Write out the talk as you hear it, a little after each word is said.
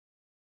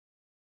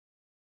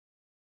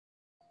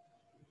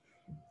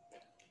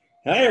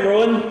Hi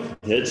everyone,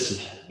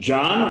 it's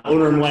John,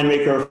 owner and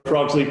winemaker of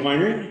Frog Sleep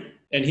Winery.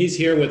 And he's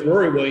here with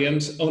Rory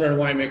Williams, owner and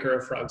winemaker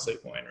of Frog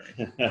Sleep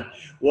Winery.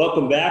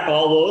 Welcome back,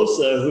 all those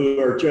who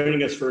are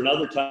joining us for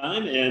another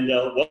time, and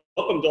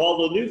welcome to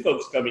all the new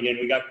folks coming in.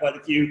 We got quite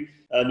a few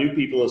new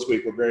people this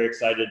week. We're very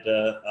excited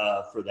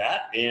for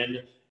that,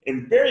 and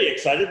very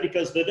excited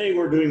because today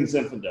we're doing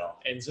Zinfandel.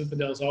 And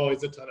Zinfandel is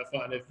always a ton of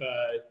fun. If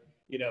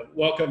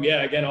welcome,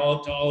 again, to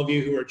all of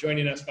you who are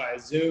joining us via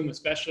Zoom,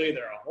 especially.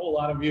 There are a whole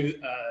lot of you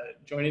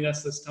joining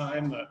us this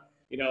time.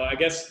 I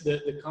guess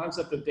the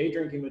concept of day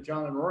drinking with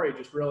John and Rory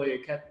just really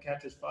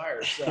catches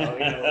fire. So,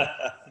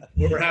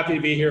 we're happy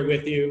to be here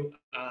with you.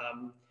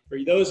 For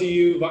those of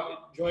you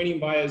joining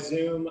via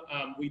Zoom,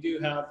 we do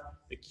have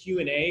the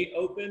Q&A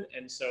open,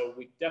 and so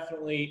we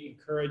definitely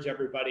encourage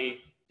everybody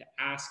to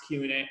ask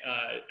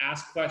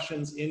ask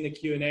questions in the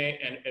Q&A,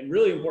 and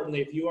really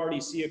importantly, if you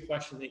already see a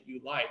question that you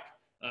like,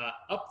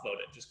 upvote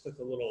it. Just click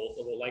the little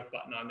like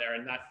button on there,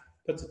 and that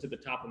puts it to the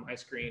top of my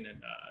screen.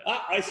 And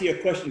I see a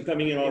question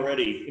coming in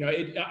already.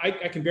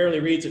 I can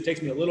barely read, so it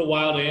takes me a little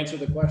while to answer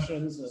the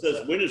questions. It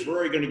says, when is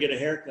Rory going to get a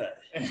haircut?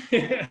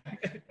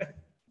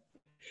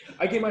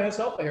 I gave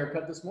myself a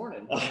haircut this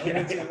morning.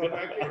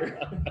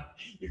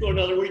 You go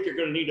another week, you're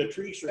going to need a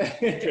tree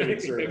trimming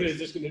service. It's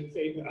just going to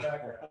fade in the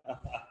background.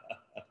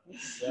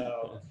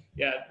 So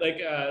yeah, like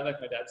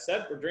my dad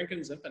said, we're drinking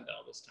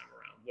Zinfandel this time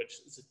around, which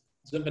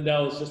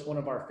Zinfandel is just one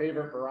of our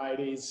favorite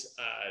varieties.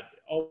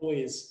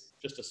 Always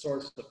just a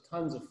source of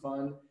tons of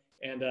fun.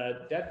 And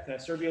Dad, can I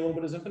serve you a little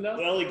bit of Zinfandel?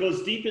 Well, it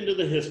goes deep into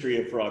the history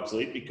of Frog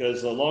Sleep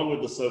because along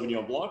with the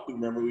Sauvignon Blanc,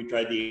 remember we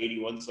tried the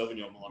 81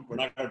 Sauvignon Blanc. We're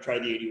not going to try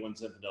the 81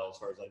 Zinfandel as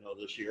far as I know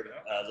this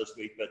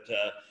week, but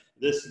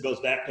this goes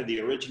back to the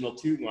original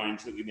two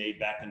wines that we made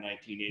back in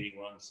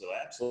 1981. So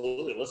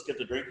absolutely, let's get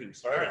the drinking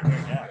started.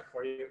 Yeah.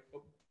 For you.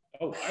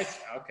 Oh, nice.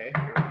 Okay,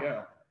 here we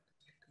go.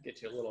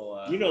 Get you a little.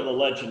 You know the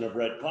legend of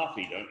red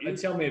coffee, don't you?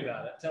 Tell me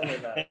about it. Tell me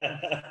about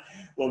it.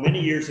 Well,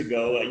 many years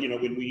ago,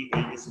 when we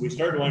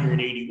started winery in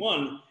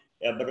 '81,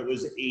 but it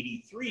was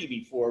 '83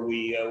 before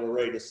we were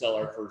ready to sell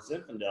our first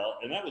Zinfandel,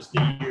 and that was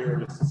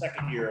the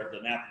second year of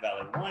the Napa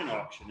Valley wine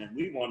auction, and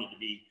we wanted to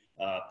be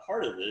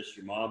part of this.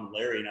 Your mom,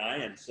 Larry, and I,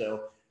 and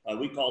so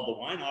we called the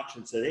wine auction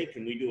and said, "Hey,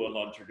 can we do a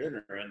lunch or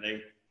dinner?" And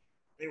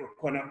they were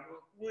quite up.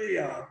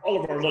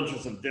 All of our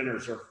lunches and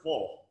dinners are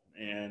full,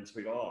 and so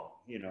we go,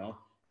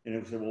 And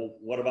we said, well,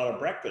 what about a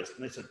breakfast?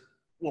 And they said,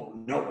 well,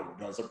 no one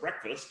does a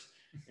breakfast.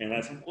 And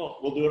I said, well,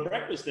 we'll do a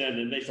breakfast then.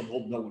 And they said,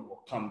 well, no one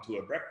will come to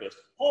a breakfast.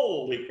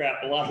 Holy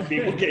crap, a lot of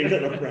people came to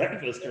the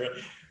breakfast.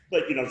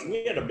 But, so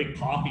we had a big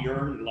coffee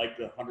urn, like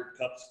 100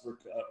 cups for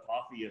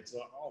coffee. And so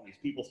all these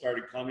people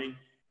started coming.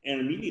 And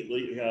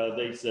immediately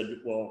they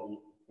said,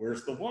 well,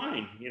 where's the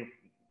wine?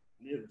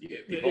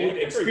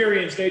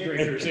 Experienced day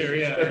drinkers here,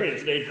 yeah.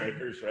 Experienced day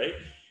drinkers, right?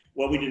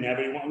 Well, we didn't have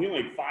any wine. We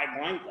only had 5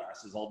 wine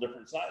glasses, all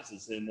different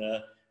sizes.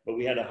 But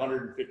we had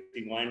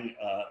 150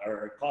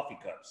 or coffee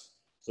cups.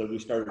 So we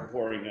started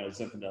pouring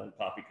Zinfandel in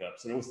coffee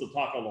cups, and it was the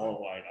talk of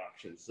all wine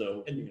auction.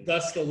 So,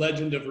 thus the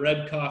legend of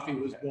red coffee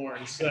was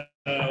born. So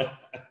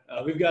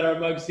we've got our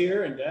mugs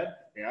here, and Dad.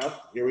 Yeah,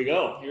 here we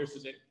go. Here's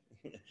the.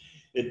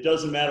 It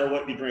doesn't matter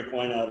what you drink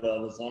wine out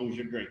of as long as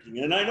you're drinking.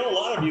 And I know a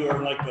lot of you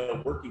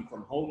are working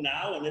from home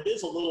now, and it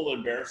is a little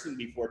embarrassing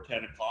before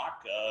 10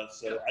 o'clock.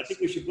 So I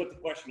think we should put the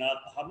question out.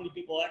 How many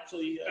people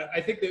actually?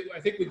 I think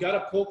we got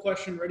a poll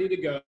question ready to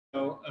go.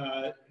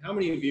 How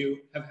many of you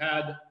have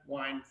had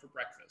wine for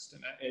breakfast?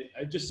 And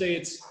I just say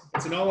it's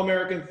an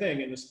all-American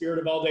thing. In the spirit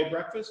of all-day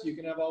breakfast, you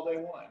can have all-day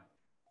wine.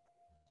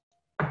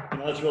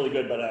 That's really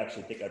good, but I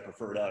actually think I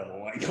prefer it out of a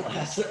wine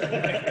glass.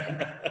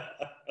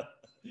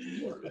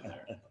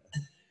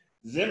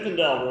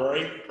 Zinfandel,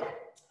 Rory.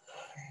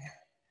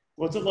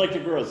 What's it like to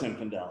grow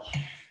Zinfandel?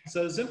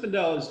 So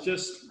Zinfandel is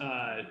just,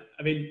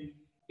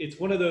 it's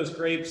one of those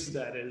grapes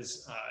that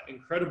is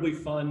incredibly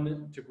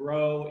fun to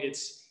grow.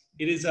 It's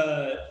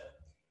a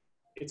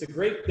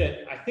grape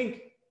that I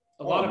think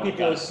a lot of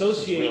people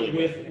associate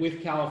really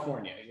with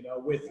California,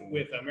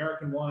 with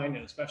American wine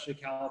and especially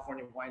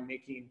California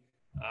winemaking.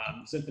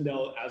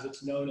 Zinfandel, as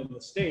it's known in the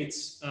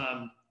States.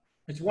 I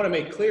just want to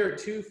make clear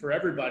too for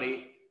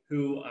everybody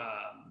who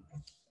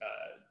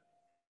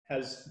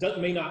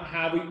may not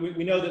have,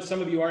 we know that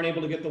some of you aren't able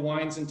to get the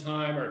wines in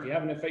time, or if you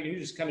haven't, you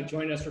just kind of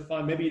join us for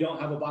fun. Maybe you don't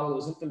have a bottle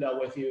of Zinfandel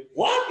with you.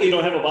 What? You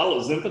don't have a bottle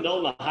of Zinfandel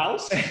in the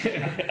house?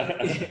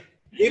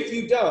 If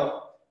you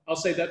don't, I'll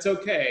say that's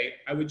okay.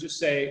 I would just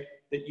say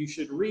that you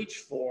should reach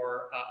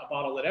for a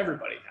bottle that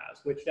everybody has,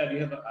 which, Dad, you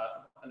have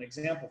an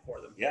example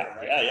for them. Yeah,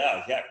 right?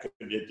 yeah. Do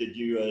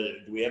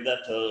we have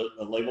that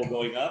label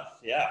going up?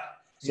 Yeah.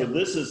 So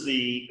this is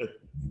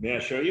may I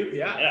show you?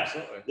 Yeah,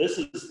 absolutely. This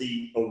is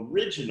the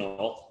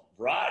original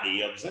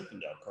variety of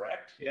Zinfandel,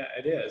 correct? Yeah,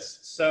 it is.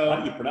 So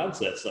how do you pronounce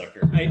that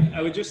sucker?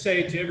 I would just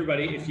say to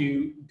everybody, if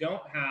you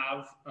don't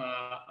have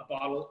a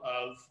bottle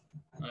of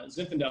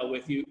Zinfandel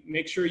with you,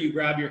 make sure you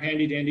grab your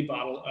handy dandy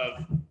bottle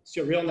of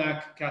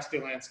Cyrilnak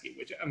Castellanski,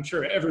 which I'm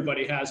sure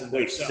everybody has in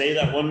their Wait, say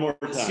that one more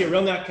time.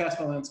 Cyrilnak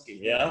Castellanski.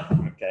 Yeah,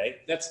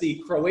 okay. That's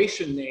the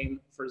Croatian name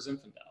for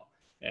Zinfandel.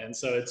 And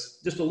so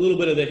it's just a little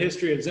bit of the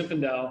history of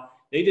Zinfandel.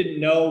 They didn't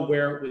know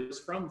where it was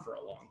from for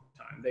a long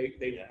time.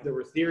 There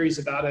were theories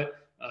about it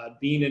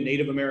being a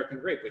Native American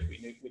grape,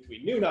 which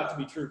we knew not to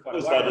be true quite a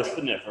while ago. It was Vitis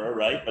vinifera,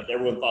 right? But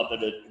everyone thought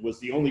that it was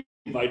the only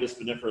Vitis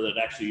vinifera that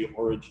actually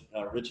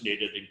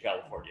originated in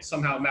California.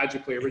 Somehow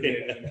magically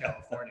originated in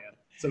California.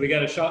 So we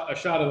got a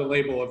shot of the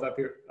label of up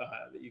here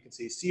that you can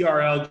see,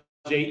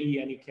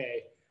 CRLJENEK.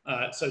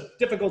 So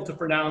difficult to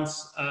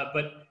pronounce,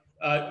 but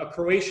a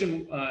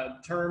Croatian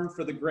term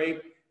for the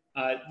grape.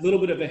 A little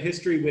bit of a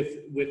history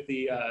with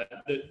the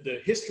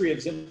history of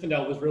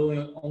Zinfandel was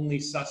really only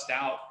sussed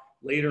out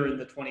later in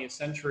the 20th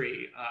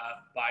century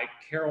by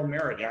Carol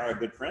Meredith. Yeah, a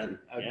good friend.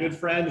 Good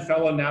friend, a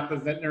fellow Napa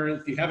vintner.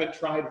 If you haven't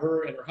tried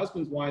her and her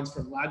husband's wines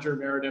from Ladger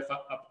Meredith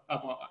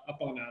up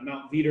on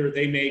Mount Veeder,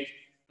 they make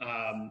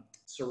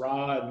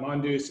Syrah and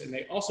Mondus, and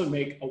they also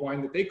make a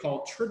wine that they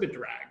call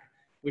Tribidrag,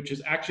 which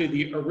is actually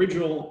the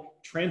original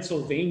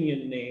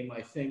Transylvanian name,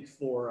 I think,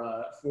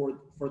 for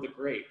the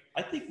grape.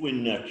 I think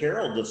when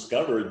Carol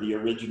discovered the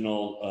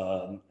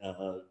original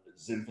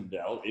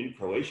Zinfandel in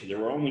Croatia, there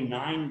were only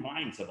 9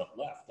 vines of it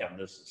left on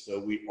this,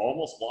 so we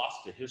almost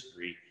lost to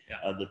history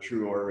the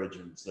true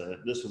origins.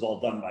 This was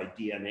all done by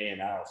DNA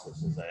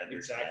analysis, as I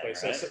understand.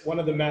 Exactly. Right? So one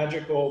of the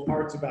magical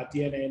parts about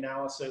DNA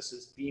analysis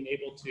is being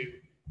able to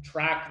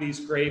track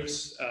these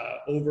grapes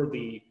over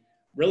the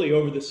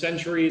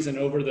centuries and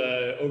over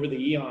the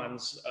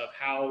eons of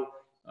how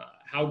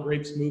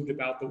grapes moved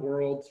about the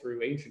world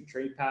through ancient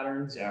trade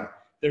patterns. Yeah.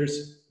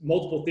 There's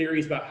multiple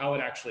theories about how it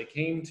actually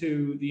came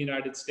to the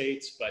United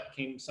States, but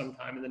came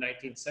sometime in the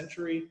 19th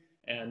century,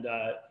 and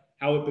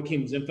how it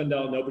became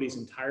Zinfandel, nobody's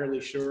entirely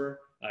sure.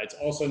 It's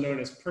also known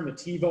as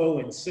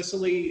Primitivo in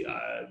Sicily,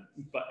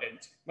 but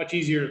it's much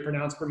easier to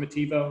pronounce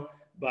Primitivo.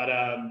 But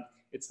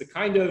it's the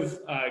kind of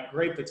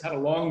grape that's had a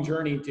long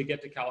journey to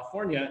get to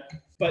California.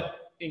 But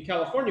in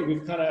California,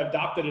 we've kind of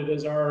adopted it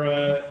as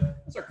our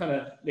kind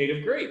of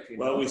native grape.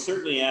 Well, we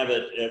certainly have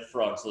it at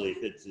Frog's Leaf.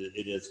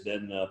 It has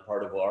been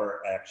part of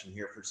our action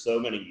here for so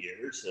many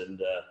years.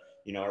 And,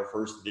 our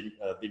first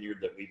vineyard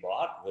that we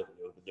bought,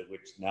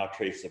 which now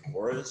Tres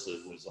Sabores,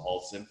 it was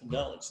all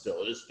Zinfandel. It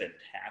still is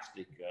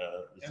fantastic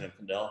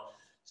Zinfandel.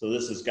 So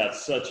this has got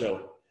such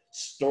a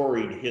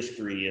storied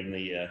history in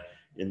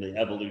the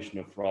evolution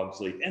of Frog's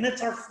Leaf. And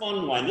it's our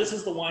fun wine. This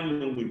is the wine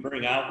when we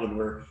bring out when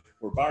we're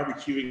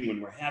barbecuing, when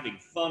we're having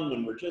fun,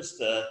 when we're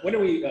just... when are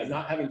we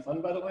not having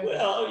fun, by the way?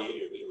 Well,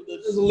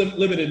 there's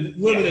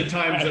limited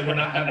times that we're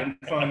not having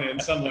fun in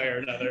some way or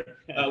another,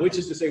 which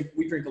is to say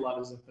we drink a lot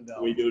of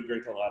Zinfandel. We do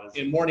drink a lot of Zinfandel.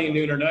 In morning,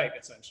 noon, or night,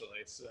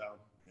 essentially. So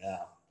yeah.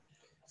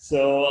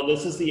 So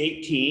this is the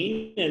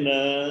 18, and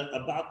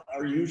about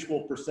our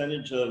usual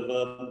percentage of...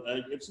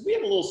 we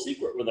have a little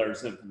secret with our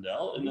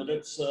Zinfandel, in that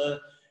it's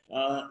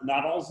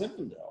not all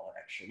Zinfandel,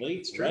 actually.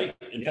 It's true. Right?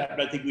 In fact,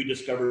 I think we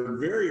discovered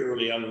very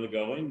early on in the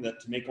going that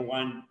to make a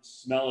wine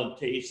smell and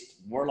taste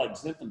more like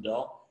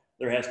Zinfandel,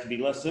 there has to be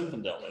less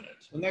Zinfandel in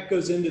it. And that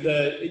goes into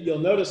you'll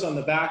notice on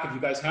the back, if you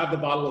guys have the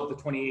bottle of the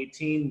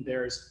 2018,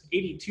 there's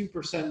 82%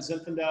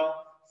 Zinfandel,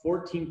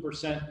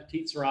 14%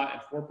 Petit Syrah,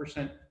 and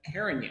 4%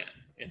 Carignan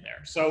in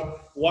there. So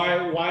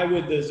why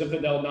would the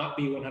Zinfandel not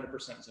be 100%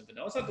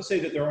 Zinfandel? It's not to say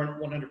that there aren't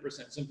 100%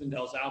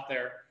 Zinfandels out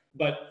there,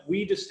 but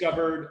we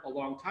discovered a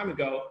long time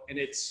ago, and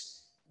it's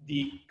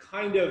the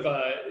kind of,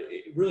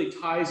 it really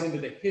ties into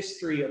the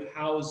history of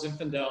how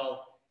Zinfandel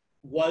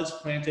is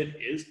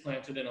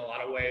planted in a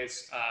lot of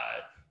ways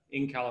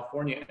in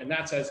California, and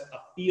that's as a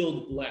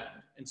field blend.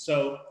 And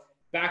so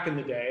back in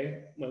the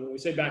day, when we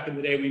say back in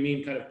the day, we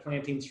mean kind of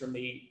plantings from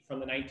the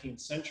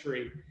 19th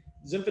century.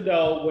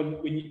 Zinfandel, when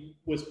it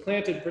was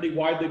planted pretty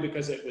widely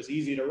because it was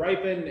easy to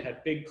ripen, it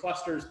had big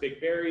clusters,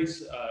 big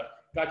berries,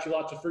 got you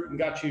lots of fruit and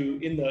got you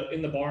in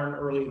the barn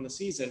early in the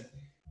season.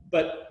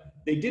 But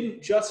they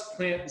didn't just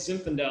plant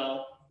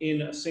Zinfandel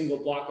in a single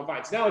block of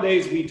vines.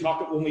 Nowadays,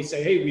 when we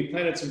say, hey, we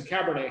planted some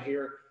Cabernet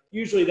here,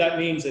 usually that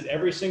means that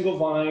every single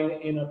vine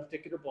in a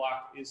particular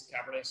block is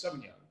Cabernet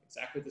Sauvignon,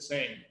 exactly the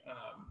same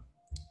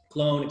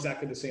clone,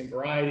 exactly the same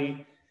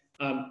variety.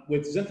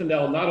 With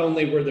Zinfandel, not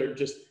only were there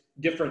just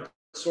different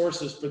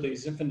sources for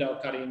these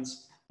Zinfandel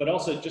cuttings, but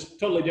also just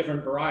totally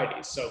different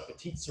varieties. So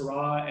Petit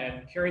Syrah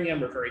and Carignan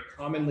were very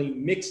commonly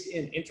mixed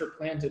in,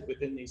 interplanted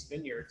within these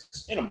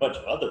vineyards. And a bunch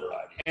of other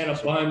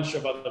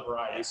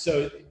varieties.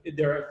 So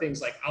there are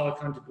things like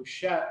Alicante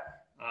Bouchette,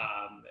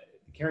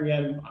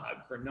 Carignan,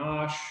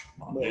 Grenache,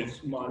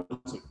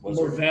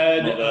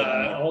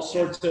 Mourvèdre, all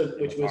sorts of,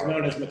 which was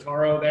known as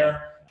Mataro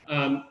there.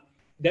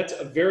 That's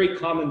a very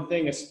common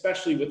thing,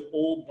 especially with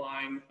old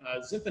vine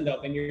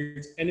Zinfandel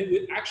vineyards, and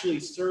it actually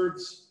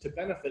serves to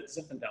benefit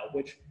Zinfandel,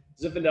 which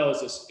Zinfandel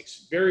is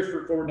this very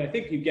fruit forward, and I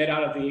think you get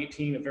out of the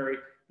 18 a very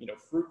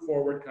fruit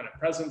forward kind of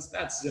presence.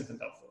 That's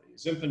Zinfandel for you.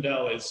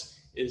 Zinfandel is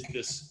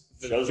this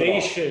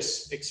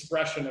vivacious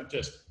expression of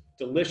just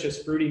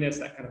delicious fruitiness,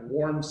 that kind of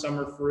warm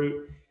summer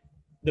fruit.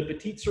 The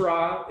Petit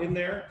Syrah in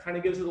there kind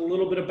of gives it a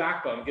little bit of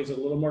backbone, gives it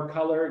a little more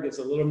color, gives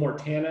it a little more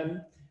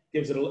tannin.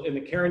 And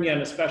the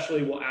Carignan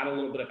especially will add a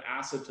little bit of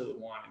acid to the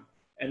wine.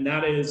 And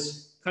that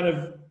is kind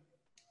of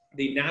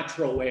the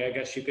natural way, I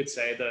guess you could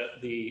say,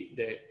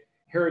 the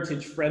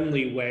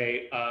heritage-friendly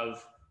way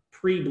of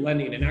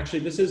pre-blending. And actually,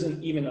 this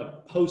isn't even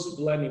a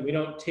post-blending. We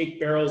don't take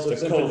barrels of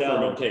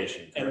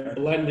Zinfandel and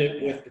blend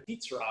it with the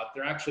peat rot.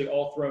 They're actually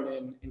all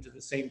thrown into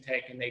the same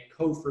tank, and they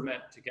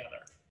co-ferment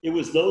together. It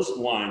was those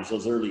wines,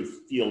 those early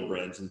field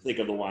blends, and think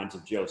of the wines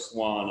of Joe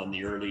Swan and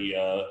the early,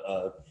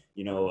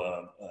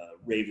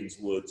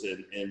 Ravenswoods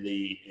and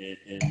the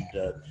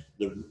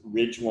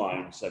Ridge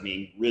wines. I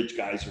mean, Ridge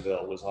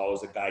Geyserville was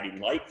always a guiding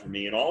light for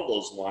me, and all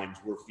those wines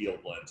were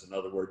field blends. In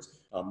other words,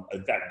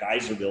 in fact,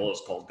 Geyserville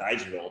is called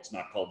Geyserville. It's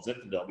not called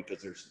Zinfandel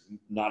because there's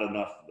not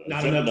enough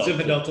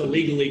Zinfandel to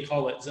legally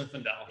call it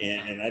Zinfandel.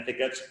 And I think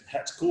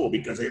that's cool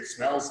because it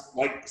smells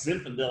like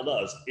Zinfandel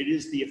does. It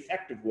is the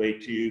effective way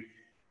to.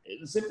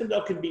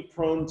 Zinfandel can be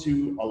prone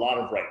to a lot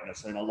of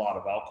ripeness and a lot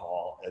of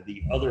alcohol.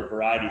 The other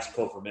varieties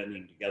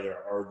co-fermenting together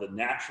are the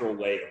natural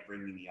way of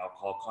bringing the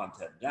alcohol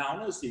content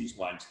down as these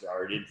wines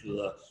start into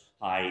the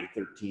high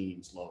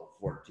 13s, low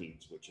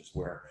 14s, which is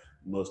where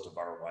most of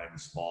our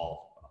wines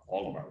fall.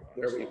 All of our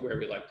wines where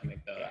we like to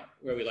make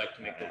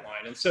the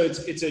wine. And so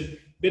it's a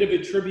bit of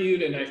a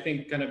tribute, and I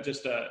think kind of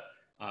just a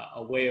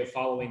way of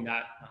following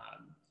that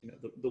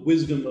the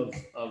wisdom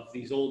of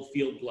these old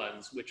field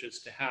blends, which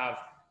is to have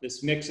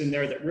this mix in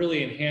there that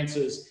really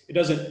enhances, it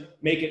doesn't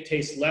make it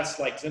taste less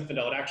like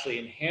Zinfandel, it actually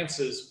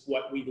enhances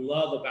what we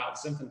love about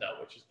Zinfandel,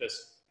 which is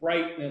this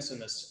brightness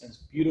and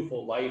this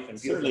beautiful life. And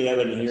certainly I've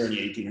been here in the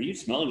 18. Are you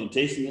smelling and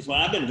tasting this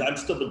one? I've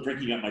still been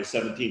drinking at my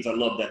 17s. I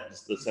love that,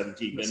 the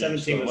 17 vintage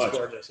 17 so was much.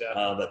 Gorgeous,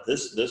 yeah. But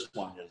this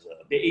one is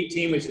the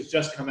 18, which has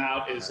just come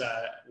out, is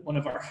one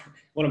of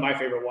my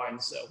favorite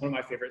wines, one of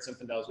my favorite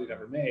Zinfandels we've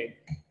ever made.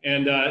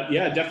 And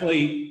yeah,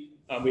 definitely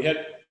we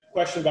had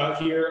question about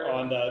here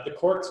on the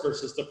corks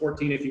versus the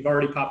 14. If you've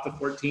already popped the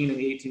 14 and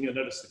the 18, you'll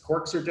notice the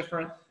corks are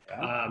different.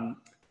 Yeah.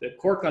 The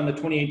cork on the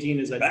 2018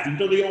 is back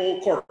to the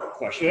old cork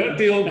question.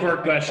 The old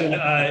cork question.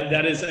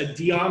 That is a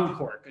Dion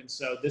cork, and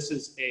so this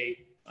is a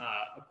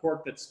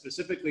cork that's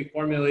specifically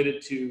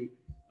formulated to.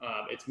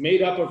 It's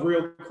made up of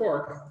real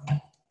cork,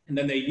 and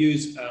then they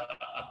use a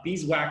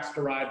beeswax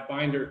derived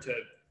binder to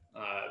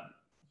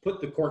put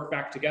the cork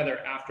back together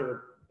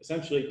after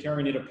essentially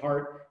tearing it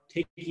apart,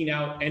 taking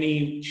out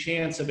any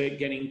chance of it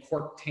getting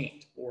cork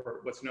taint, or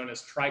what's known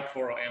as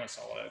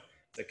trichloroanisole.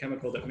 It's a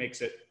chemical that makes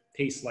it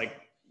taste like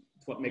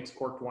what makes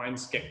corked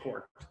wines get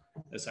corked,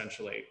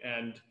 essentially.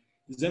 And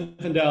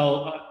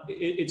Zinfandel,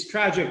 it's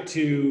tragic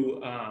to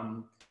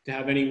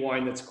have any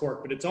wine that's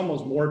corked, but it's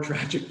almost more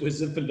tragic with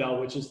Zinfandel,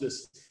 which is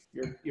this,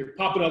 you're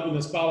popping up in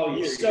this bottle,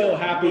 you're so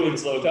happy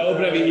to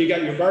open it. You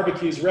got your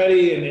barbecues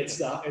ready, and it's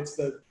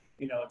the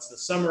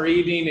summer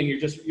evening, and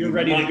you're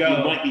ready to go.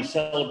 You might be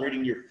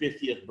celebrating your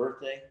 50th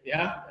birthday.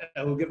 Yeah,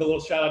 and we'll give a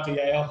little shout out to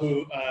Yael,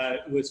 who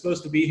was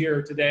supposed to be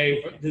here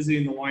today,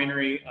 visiting the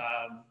winery.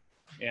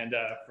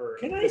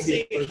 Can I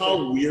say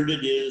how weird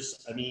it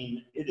is? I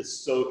mean, it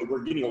is so.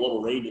 We're getting a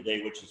little rain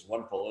today, which is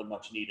wonderful and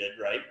much needed,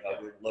 right?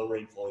 With low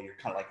rainfall, you're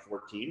kind of like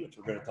 14, which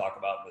we're going to talk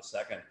about in a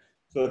second.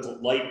 So it's a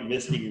light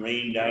misting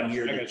rain down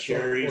here. The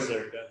cherries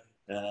are.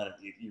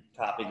 You're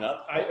topping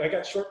up. I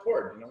got short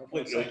cord.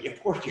 You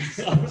poured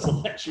yourself,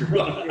 so that's your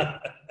run.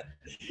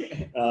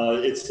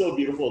 It's so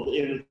beautiful,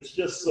 and it's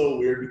just so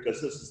weird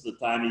because this is the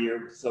time of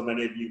year so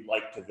many of you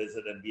like to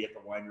visit and be at the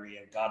winery,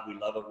 and God, we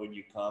love it when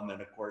you come.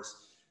 And of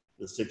course,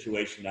 the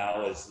situation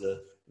now is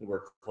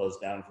we're closed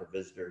down for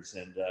visitors,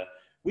 and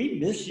we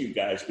miss you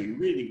guys. We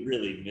really,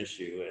 really miss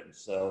you, and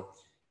so.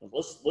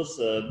 Let's toast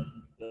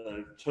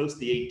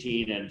the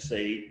 18 and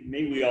say,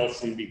 may we all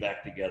soon be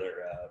back together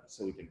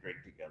so we can drink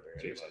together.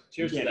 Cheers. Anyway,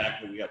 Cheers to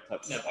that. We got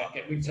touched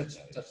we touched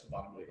the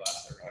bottom of the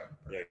glass there.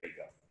 There you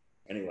go.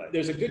 Anyway.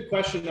 There's a good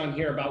question on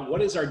here about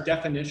what is our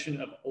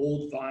definition of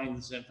old vine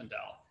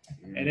Zinfandel.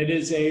 And it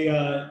is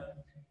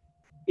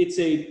it's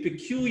a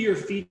peculiar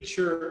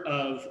feature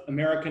of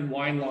American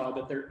wine law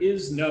that there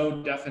is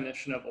no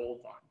definition of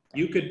old vine.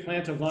 You could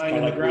plant a vine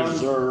in the ground.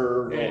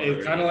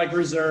 It's kind of like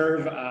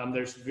reserve.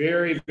 There's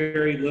very,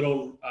 very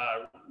little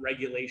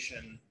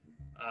regulation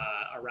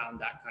around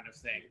that kind of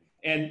thing.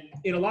 And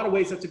in a lot of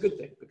ways, that's a good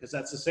thing, because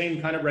that's the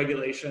same kind of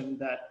regulation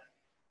that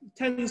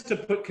tends to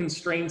put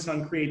constraints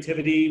on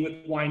creativity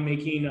with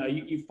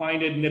winemaking. You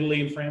find it in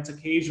Italy and France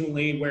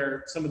occasionally,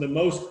 where some of the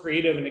most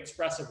creative and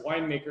expressive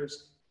winemakers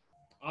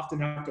often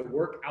have to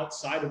work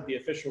outside of the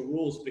official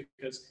rules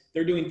because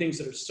they're doing things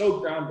that are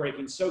so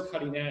groundbreaking, so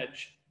cutting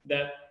edge,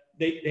 that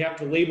they have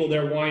to label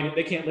their wine.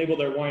 They can't label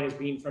their wine as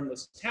being from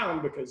this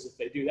town, because if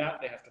they do that,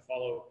 they have to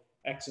follow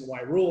X and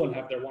Y rule and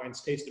have their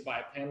wines tasted by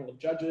a panel of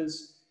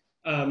judges.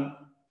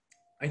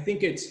 I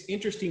think it's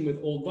interesting with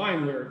old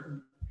vine,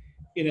 where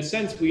in a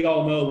sense, we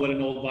all know what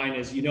an old vine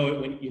is. You know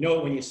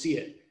it when you see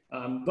it.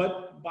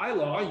 But by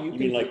law, you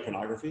mean like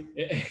pornography?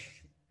 I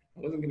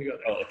wasn't going to go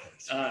there.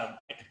 Oh,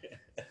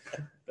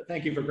 okay. But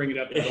thank you for bringing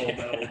up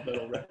that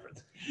old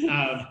reference.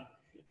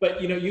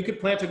 But you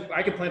could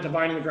I could plant a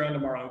vine in the ground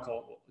tomorrow and call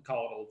it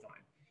old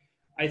vine.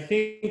 I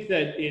think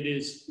that it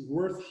is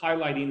worth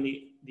highlighting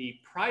the the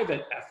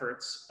private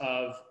efforts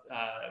of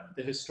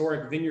the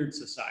Historic Vineyard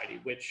Society,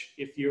 which,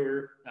 if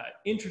you're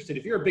interested,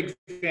 if you're a big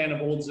fan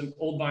of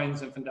old vine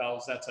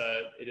Zinfandels,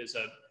 it is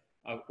a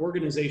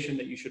organization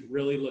that you should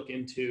really look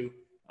into.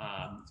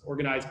 It's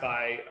organized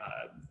by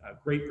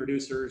great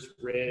producers,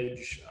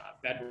 Ridge,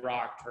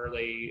 Bedrock,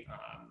 Turley,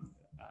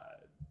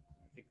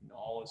 I think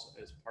Knoll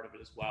is part of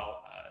it as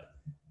well.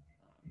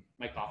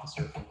 Mike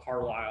Officer from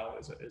Carlisle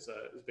is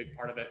a big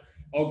part of it.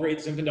 All great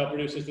Zinfandel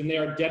producers, and they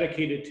are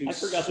dedicated to. I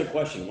forgot the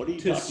question. What are you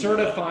to talking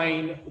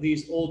certifying about?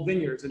 These old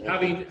vineyards and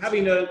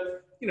having a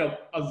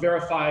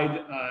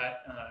verified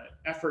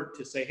effort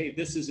to say, hey,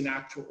 this is an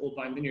actual old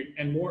vine vineyard,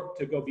 and more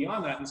to go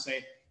beyond that and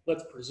say,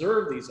 let's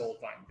preserve these old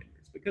vine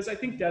vineyards. Because I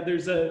think that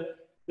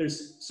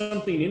there's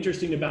something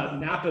interesting about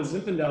Napa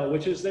Zinfandel,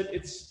 which is that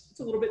it's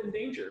a little bit in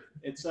danger.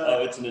 It's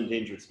an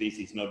endangered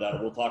species, no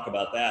doubt. We'll talk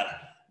about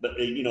that. But,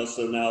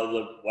 so now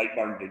the White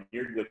Barn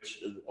Vineyard,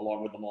 which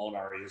along with the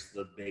Molinari is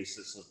the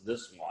basis of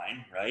this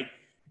wine, right?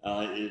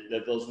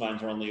 That those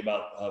vines are only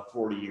about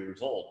 40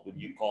 years old. Would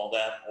you call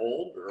that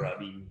old? Or, I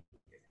mean,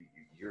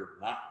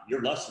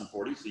 you're less than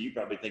 40, so you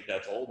probably think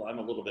that's old. I'm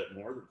a little bit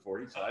more than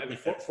 40. So I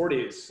think 40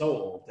 is so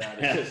old that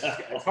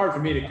it's hard for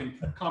me to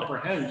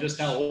comprehend just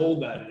how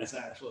old that is,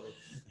 actually.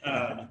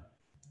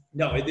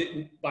 No,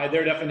 by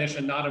their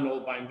definition, not an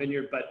old vine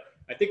vineyard, but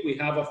I think we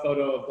have a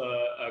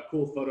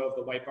cool photo of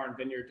the White Barn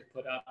Vineyard to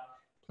put up.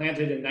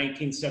 Planted in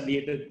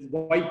 1978. The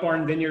White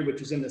Barn Vineyard,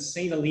 which is in the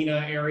St.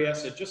 Helena area,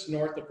 so just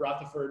north of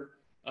Rutherford,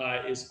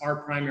 is our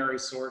primary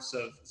source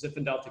of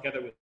Zinfandel,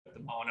 together with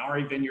the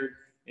Molinari Vineyard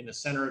in the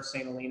center of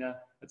St. Helena.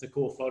 That's a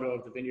cool photo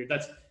of the vineyard.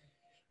 It's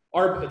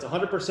 100%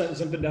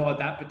 Zinfandel at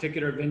that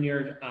particular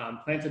vineyard,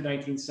 planted in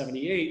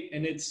 1978,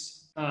 and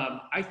it's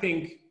I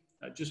think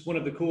just one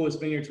of the coolest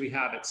vineyards we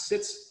have. It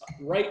sits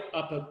right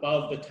up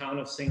above the town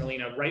of St.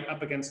 Helena, right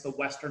up against the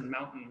western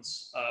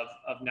mountains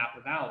of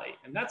Napa Valley.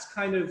 And that's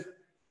kind of,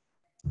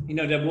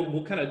 Deb,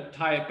 we'll kind of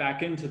tie it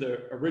back into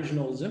the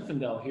original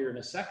Zinfandel here in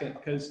a second,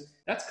 because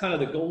that's kind of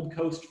the Gold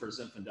Coast for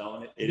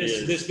Zinfandel. And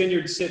this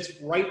vineyard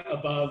sits right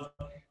above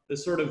the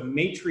sort of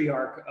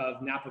matriarch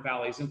of Napa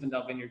Valley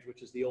Zinfandel vineyards,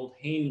 which is the old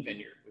Hain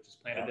Vineyard, which was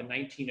planted in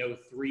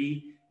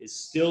 1903, is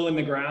still in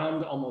the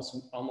ground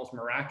almost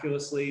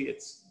miraculously.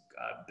 It's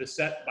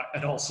beset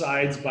at all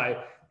sides by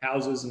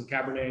houses and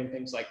Cabernet and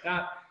things like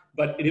that.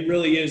 But it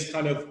really is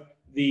kind of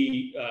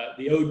the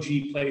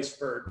OG place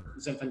for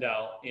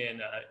Zinfandel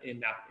in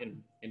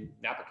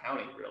Napa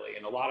County, really.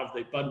 And a lot of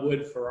the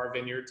budwood for our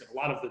vineyards and a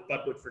lot of the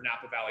budwood for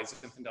Napa Valley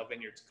Zinfandel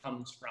vineyards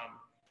comes from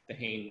the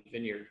Hain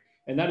Vineyard.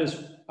 And that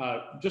is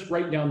just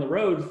right down the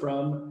road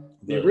from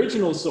the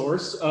original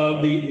source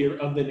of the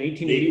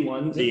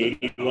 1881. The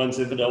 81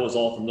 Zinfandel was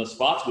all from the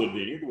Spotswood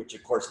Vineyard, which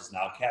of course is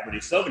now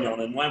Cabernet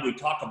Sauvignon. And when we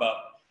talk about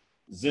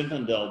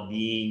Zinfandel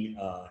being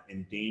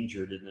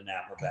endangered in the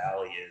Napa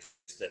Valley, is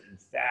that in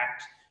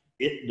fact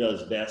it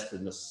does best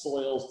in the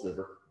soils that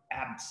are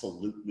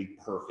absolutely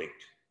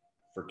perfect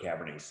for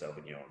Cabernet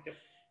Sauvignon. Yep.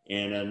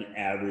 And an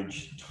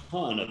average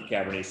ton of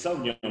Cabernet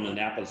Sauvignon in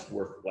Napa is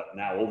worth what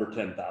now over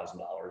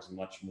 $10,000,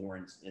 much more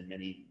in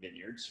many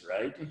vineyards,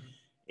 right? Mm-hmm.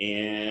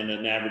 And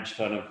an average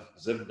ton of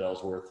Zinfandel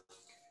is worth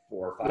 $4,000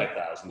 or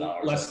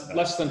 $5,000.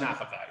 Less than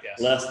half of that, yes.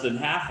 Less than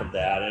half of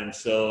that, and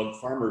so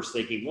farmers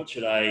thinking, what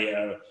should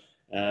I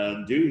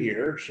do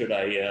here? Should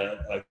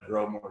I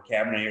grow more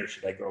Cabernet or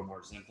should I grow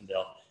more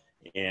Zinfandel?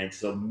 And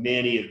so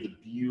many of the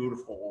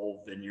beautiful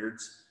old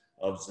vineyards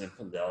of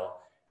Zinfandel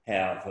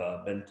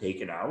have been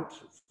taken out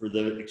for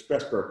the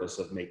express purpose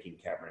of making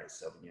Cabernet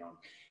Sauvignon.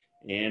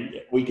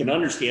 And we can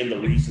understand the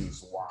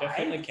reasons why,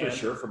 Definitely can. For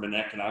sure, from an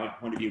economic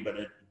point of view, but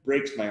it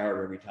breaks my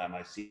heart every time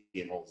I see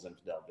an old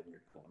Zinfandel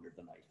vineyard go under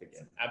the knife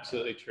again.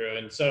 Absolutely true.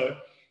 And so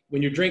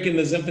when you're drinking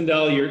the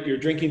Zinfandel, you're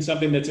drinking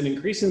something that's an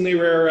increasingly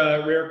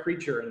rare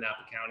creature in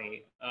Napa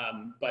County.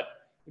 But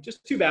it's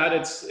just too bad.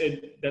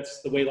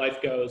 That's the way life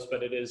goes.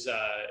 But it is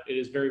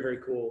very, very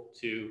cool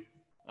to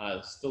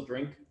still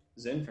drink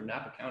Zin from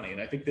Napa County.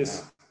 And I think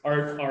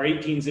our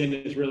 18 Zin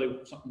is really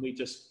something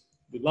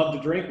we love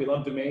to drink, we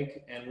love to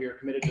make, and we are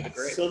committed to the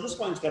grape. So this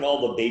one's got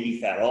all the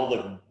baby fat, all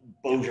the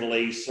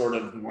Beaujolais sort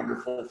of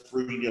wonderful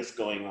fruitiness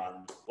going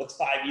on. What's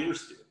 5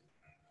 years do?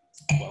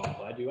 Well, I'm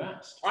glad you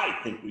asked. I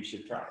think we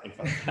should try and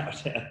find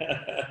out.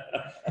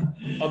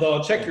 Although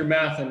I'll check your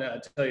math and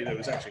tell you that it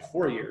was actually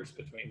 4 years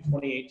between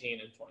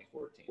 2018 and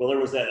 2014. Well, there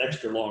was that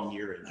extra long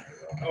year in there,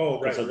 though. Oh,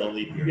 right. Because of the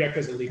leap year. Yeah,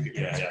 because of the leap year.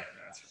 Yeah.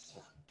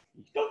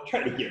 Don't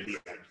try to give me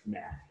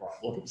math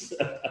problems.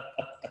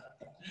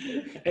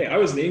 Hey, I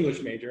was an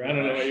English major. I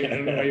don't know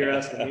what you're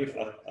asking me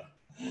for.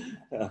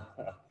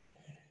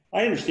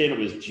 I understand it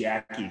was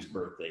Jackie's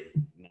birthday,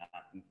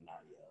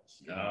 not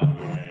yours. No.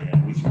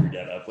 Yeah, we screwed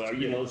that up. Well,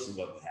 this is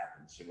what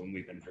happens when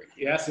we've been drinking.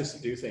 He asked us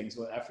to do things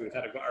after we've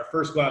had our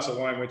first glass of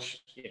wine,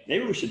 which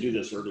maybe we should do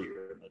this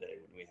earlier in the day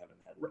when we haven't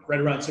had it. Right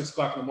around 6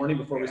 o'clock in the morning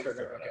before we start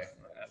drinking. Okay,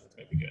 that's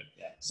maybe good.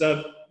 Yeah.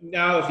 So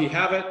now, if you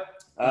have it,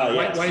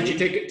 why don't you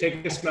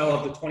take a smell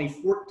of the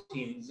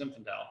 2014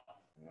 Zinfandel?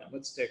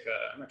 Let's take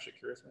I'm actually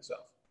curious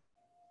myself.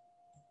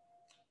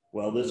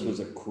 Well, this was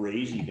a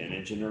crazy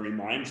vintage, and it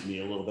reminds me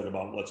a little bit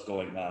about what's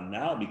going on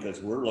now, because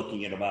we're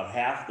looking at about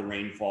half the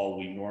rainfall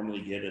we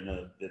normally get in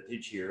a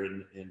vintage here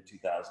in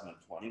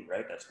 2020,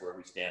 right? That's where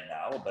we stand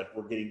now, but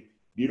we're getting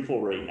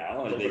beautiful rain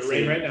now. They say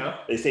rain right now.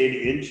 They say an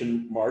inch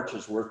in March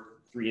is worth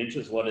 3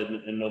 inches, what,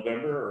 in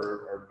November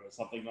or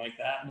something like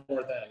that?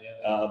 More than,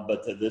 yeah.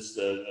 But this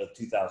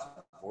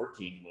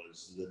 2014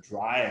 was the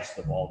driest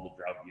of all the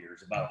drought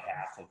years, about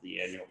half of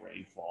the annual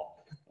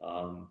rainfall.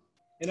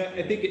 And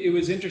I think it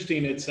was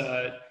interesting. It's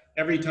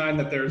every time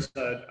that there's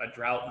a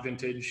drought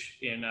vintage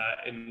in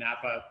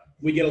Napa,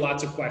 we get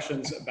lots of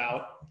questions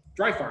about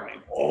dry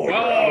farming.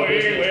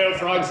 Well,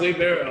 frogs leave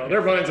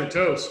their vines are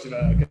toast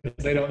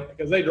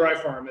because they dry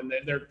farm and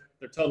they're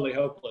totally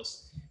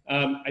hopeless.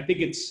 I think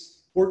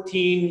it's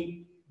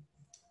 14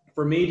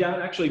 for me,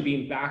 down actually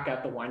being back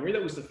at the winery.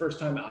 That was the first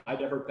time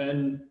I'd ever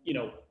been,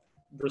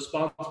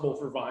 responsible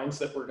for vines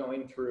that were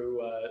going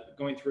through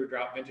a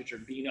drought vintage, or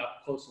being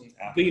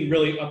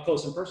really up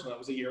close and personal. That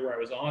was a year where I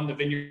was on the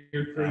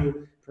vineyard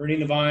crew, pruning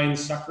the vines,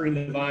 suckering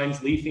the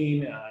vines,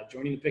 leafing,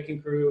 joining the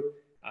picking crew,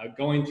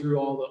 going through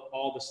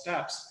all the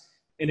steps.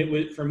 And it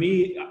was, for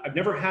me, I've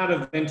never had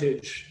a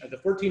vintage. The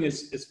 14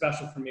 is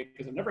special for me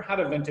because I've never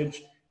had a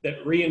vintage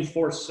that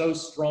reinforced so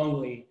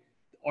strongly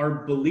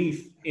our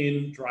belief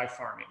in dry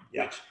farming.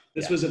 Yeah.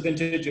 This was a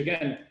vintage,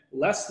 again,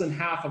 less than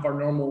half of our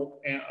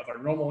normal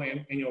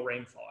annual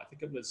rainfall. I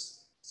think it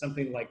was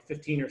something like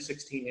 15 or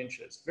 16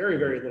 inches. Very,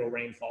 very little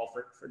rainfall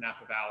for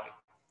Napa Valley.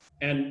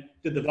 And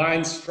did the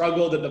vines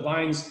struggle? Did the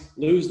vines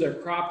lose their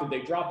crop? Did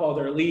they drop all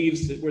their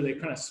leaves? Were they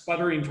kind of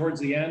sputtering towards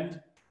the end?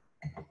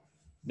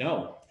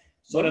 No.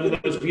 So one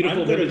of those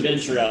beautiful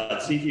vintages. Venture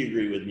out, see if you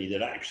agree with me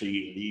that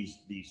actually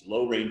these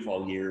low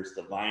rainfall years,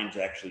 the vines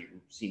actually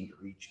seem to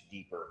reach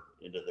deeper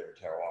into their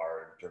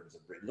terroir in terms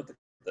of grade. Look at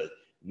the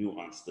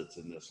nuance that's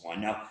in this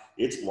wine. Now,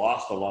 it's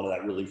lost a lot of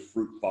that really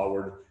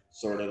fruit-forward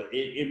sort of.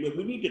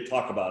 We need to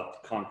talk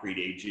about concrete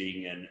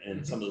aging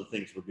and some of the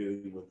things we're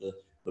doing with the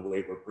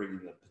way we're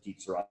bringing the Petit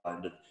Syrah.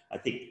 And I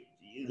think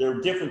there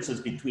are differences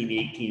between the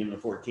 18 and the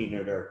 14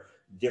 that are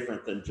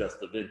different than just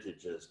the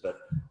vintages, but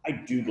I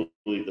do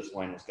believe this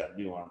wine has got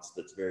nuance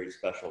that's very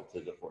special to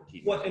the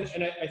 14. Well,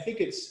 and I think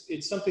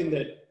it's something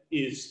that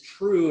is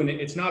true, and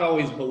it's not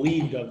always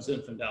believed of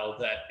Zinfandel,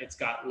 that it's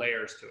got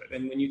layers to it.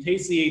 And when you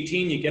taste the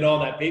 18, you get all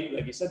that baby,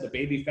 like you said, the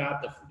baby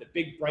fat, the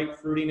big bright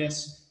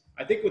fruitiness.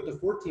 I think with the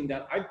 14,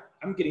 that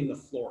I'm getting the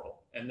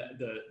floral and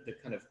the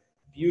kind of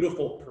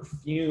beautiful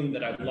perfume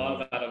that I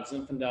love out of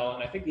Zinfandel,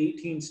 and I think the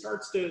 18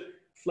 starts to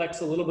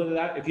flex a little bit of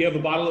that. If you have a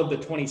bottle of the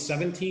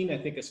 2017, I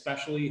think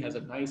especially has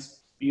a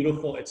nice,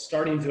 beautiful, it's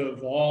starting to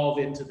evolve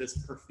into this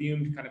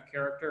perfumed kind of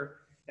character.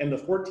 And the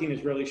 14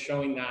 is really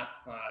showing that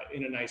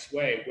in a nice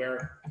way,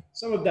 where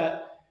some of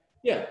that,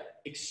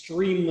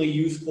 extremely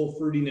youthful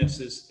fruitiness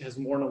has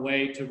worn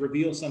away to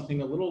reveal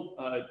something a little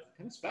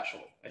kind of special,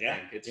 I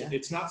think.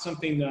 It's not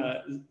something,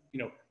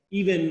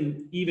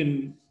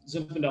 even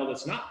Zinfandel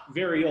that's not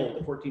very old,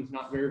 the 14 is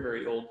not very,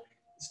 very old,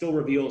 still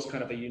reveals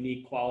kind of a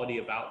unique quality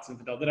about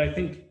Zinfandel that I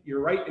think you're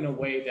right in a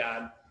way,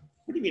 Dad.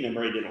 What do you mean I'm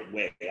right in a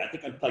way? I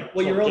think I'm like.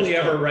 Well, you're only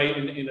ever right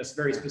in a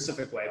very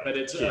specific way, but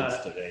it's.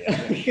 Today,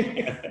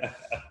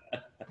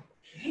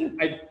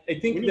 I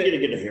think when are you gonna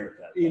get a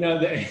haircut?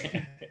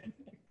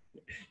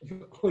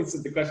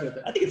 Always the question.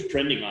 I think it's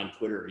trending on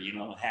Twitter.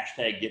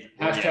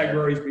 Hashtag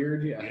Rory's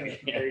beard. Yeah.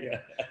 There you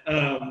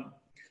go.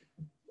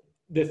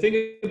 The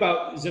thing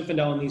about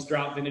Zinfandel in these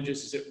drought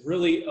vintages is it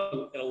really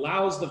it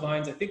allows the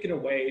vines, I think, in a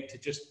way to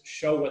just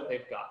show what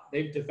they've got.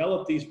 They've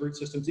developed these root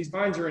systems. These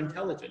vines are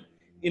intelligent.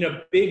 In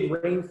a big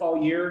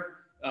rainfall year,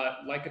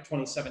 like a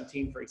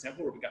 2017, for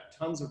example, where we got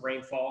tons of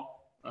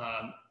rainfall,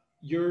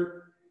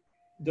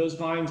 those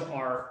vines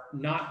are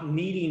not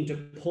needing to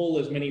pull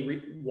as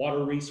many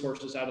water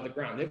resources out of the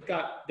ground.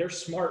 They're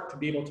smart to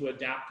be able to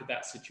adapt to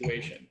that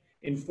situation.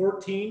 In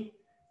 14,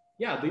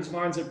 these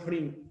vines are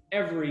putting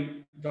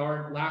every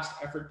darn last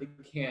effort they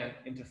can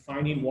into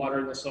finding water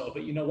in the soil.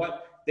 But you know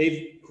what?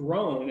 They've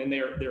grown and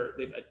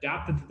they've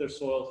adapted to their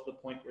soil to the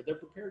point where they're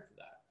prepared for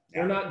that.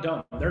 They're not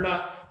dumb. They're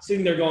not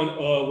sitting there going,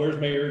 "Oh, where's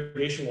my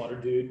irrigation water,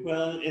 dude?"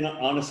 Well, and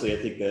honestly, I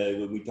think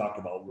when we talk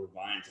about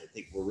vines, I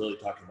think we're really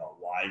talking about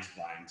wise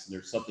vines. And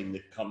there's something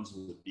that comes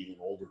with being an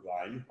older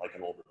vine, like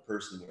an older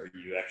person, where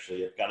you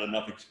actually have got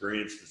enough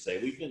experience to say,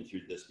 "We've been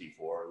through this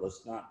before.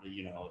 Let's not,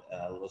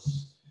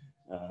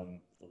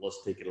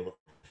 let's take it a little."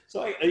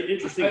 So,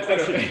 interesting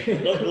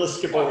question. Let's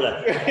skip over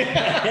that.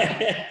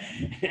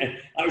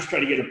 I was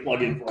trying to get a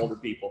plug in for older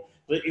people.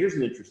 But here's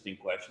an interesting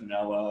question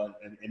now,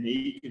 and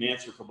you can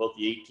answer for both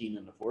the 18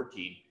 and the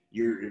 14.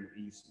 You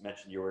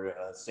mentioned you were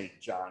St.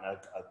 John, a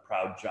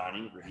proud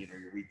Johnny. You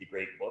read the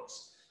great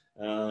books.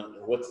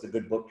 What's the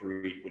good book to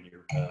read when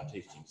you're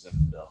tasting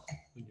Zinfandel?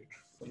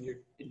 When you're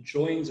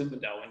enjoying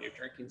Zinfandel, when you're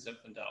drinking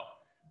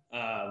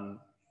Zinfandel.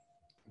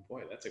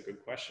 Boy, that's a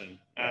good question.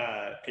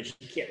 Because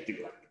you can't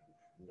do like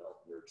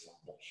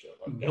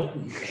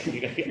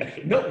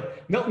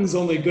Milton's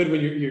only good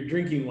when you're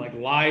drinking like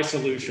lye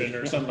solution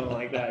or something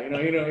like that. You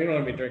don't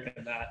want to be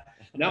drinking that.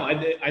 No,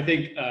 I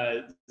think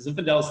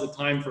Zinfandel is the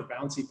time for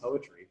bouncy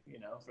poetry, you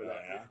know, for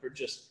that, yeah. for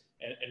just,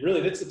 and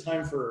really that's the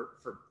time for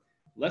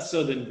less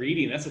so than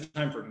reading, that's the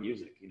time for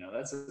music, you know,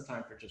 that's the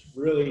time for just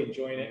really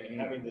enjoying it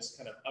and having this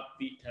kind of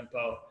upbeat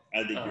tempo.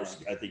 I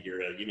think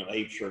you're, you know,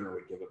 Abe Scherner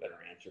would give a better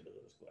answer to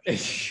those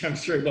questions. I'm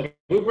sure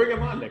we'll bring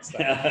him on next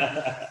time.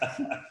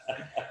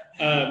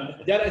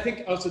 Dad, I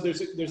think also there's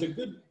a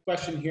good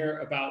question here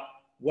about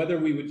whether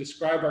we would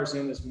describe our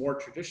Zin as more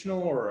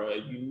traditional or a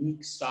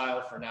unique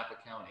style for Napa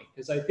County.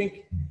 Because I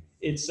think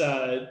it's,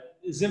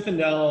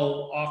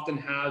 Zinfandel often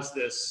has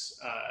this,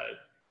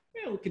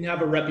 you know, can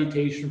have a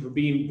reputation for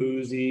being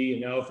boozy, you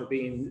know, for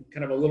being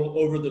kind of a little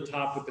over the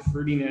top with the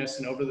fruitiness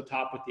and over the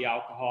top with the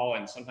alcohol,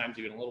 and sometimes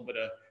even a little bit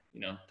of,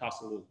 you know, toss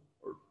a little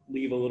or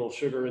leave a little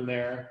sugar in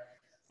there.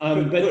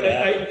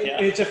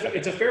 It's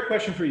a fair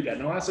question for you, Dad,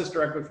 and I'll ask this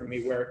directly from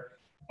me, where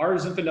our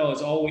Zinfandel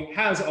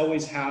has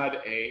always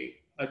had a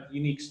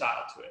unique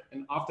style to it,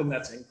 and often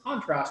that's in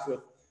contrast with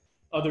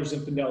other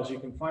Zinfandels you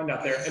can find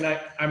out there. And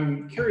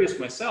I'm curious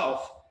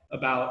myself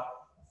about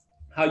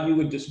how you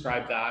would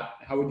describe that.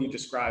 How would you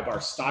describe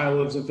our style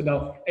of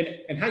Zinfandel,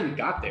 and how you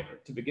got there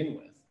to begin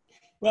with?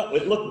 Well,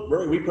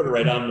 look, we put it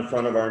right on the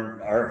front of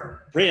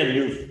our brand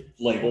new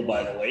label,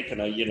 by the way.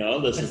 You know,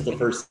 this is the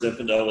first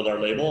Zinfandel with our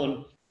label,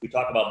 and we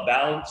talk about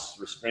balance,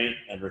 restraint,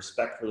 and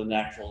respect for the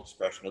natural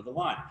expression of the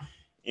wine.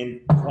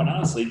 And quite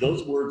honestly,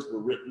 those words were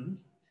written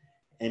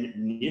and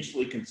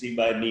initially conceived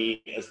by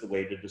me as the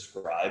way to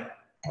describe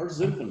our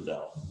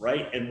Zinfandel,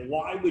 right? And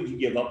why would you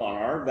give up on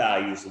our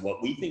values of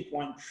what we think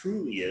wine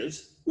truly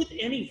is with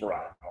any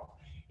varietal?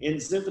 In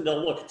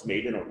Zinfandel, look, it's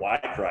made in a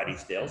wide variety of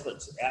scales.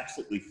 That's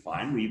absolutely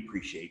fine. We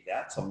appreciate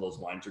that. Some of those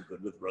wines are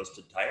good with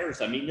roasted tires.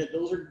 I mean,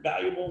 those are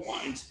valuable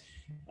wines,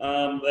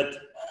 but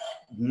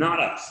not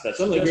us. That's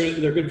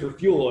they're good for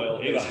fuel oil.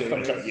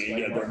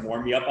 They're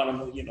warm you up on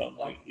them,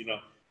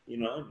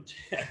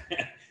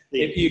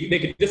 they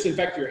could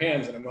disinfect your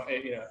hands, and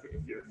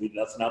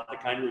that's not the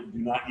kind of, do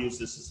not use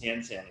this as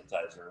hand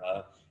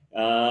sanitizer.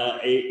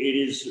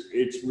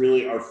 It's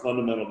really our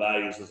fundamental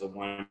values as a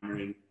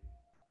winery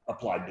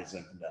applied to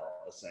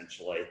Zinfandel,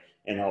 essentially,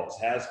 and always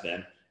has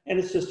been. And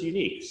it's just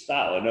unique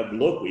style. And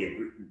look, we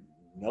agree.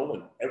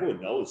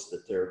 Everyone knows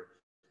that they're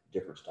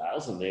different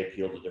styles and they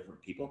appeal to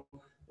different people.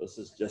 This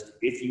is just,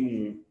 if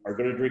you are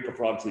going to drink a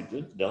Frog Sleep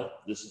Zinfandel,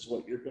 this is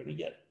what you're going to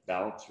get: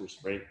 balance,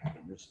 restraint,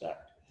 and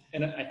respect.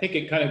 And I think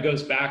it kind of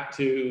goes back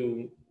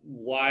to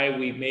why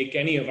we make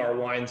any of our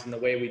wines in the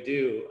way we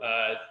do.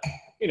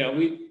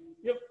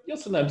 You'll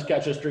sometimes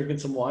catch us drinking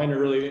some wine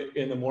early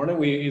in the morning.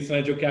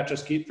 Sometimes you'll catch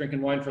us keep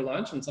drinking wine for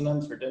lunch, and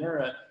sometimes for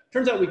dinner.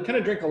 Turns out we kind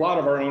of drink a lot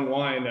of our own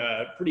wine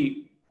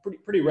pretty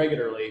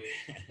regularly.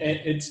 And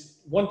it's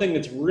one thing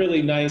that's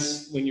really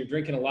nice when you're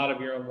drinking a lot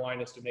of your own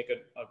wine is to make a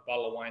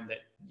bottle of wine that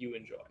you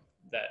enjoy.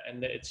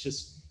 And it's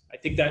just, I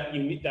think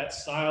that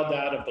style,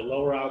 that of the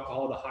lower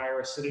alcohol, the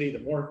higher acidity, the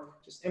more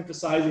just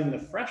emphasizing the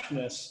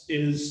freshness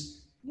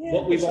is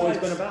what we've always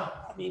been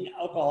about. I mean,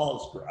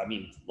 alcohol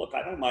is, look,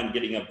 I don't mind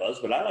getting a buzz,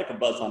 but I like a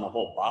buzz on a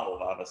whole bottle,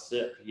 not a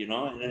sip, you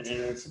know, and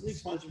some of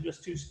these ones are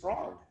just too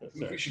strong.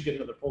 We should get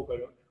another poll.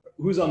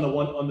 Who's on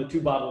the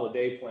 2 bottle a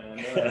day plan?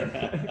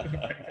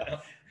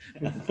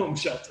 Home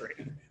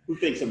sheltering. Who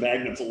thinks a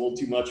Magnum's a little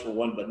too much for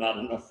one, but not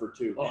enough for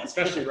 2? Oh,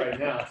 especially right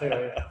now.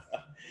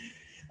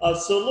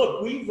 So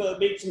look, we've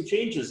made some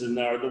changes in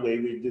the way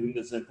we're doing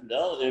the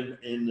Zinfandel,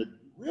 and the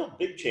real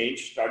big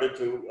change started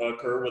to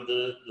occur with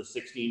the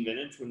 16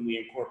 vintage when we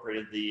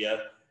incorporated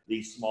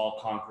the small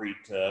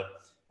concrete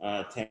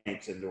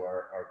tanks into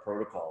our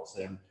protocols.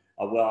 And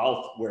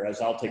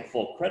whereas I'll take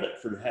full credit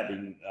for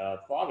having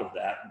thought of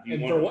that.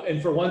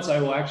 And for once, I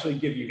will actually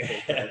give you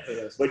full credit for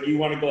this. But you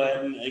want to go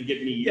ahead and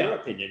give me your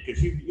opinion,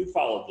 because you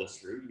followed this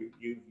through.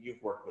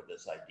 You've worked with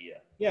this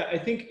idea. Yeah, I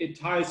think it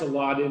ties a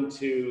lot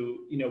into,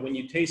 when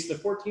you taste the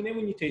 14 and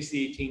when you taste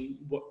the 18,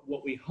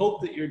 what we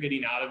hope that you're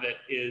getting out of it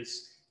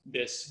is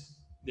this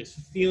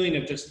feeling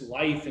of just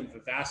life and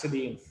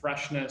vivacity and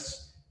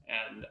freshness.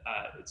 And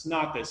it's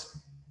not this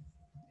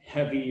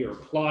heavy or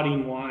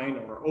plodding wine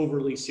or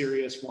overly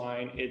serious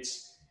wine.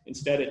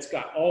 Instead it's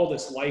got all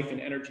this life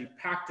and energy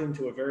packed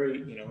into a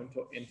very,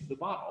 into the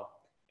bottle.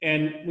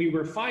 And we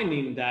were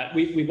finding that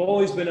we've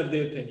always been of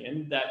the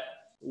opinion that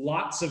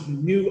lots of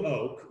new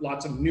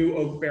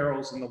oak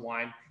barrels in the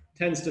wine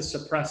tends to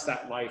suppress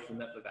that life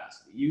and that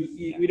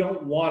vivacity. We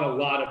don't want a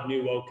lot of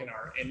new oak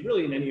in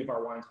really in any of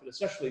our wines, but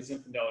especially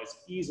Zinfandel is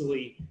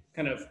easily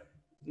kind of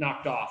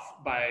knocked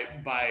off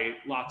by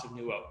lots of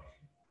new oak.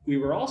 We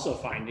were also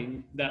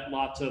finding that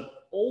lots of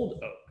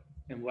old oak,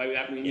 and by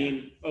that we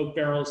mean oak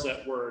barrels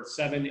that were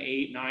 7,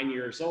 8, 9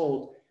 years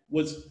old,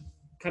 was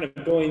kind of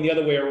going the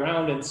other way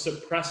around and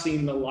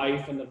suppressing the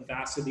life and the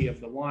vivacity of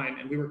the wine.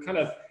 And we were kind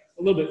of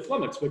a little bit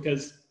flummoxed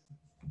because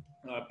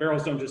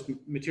barrels don't just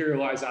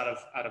materialize out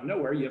of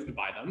nowhere. You have to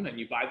buy them, and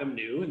you buy them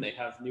new, and they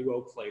have new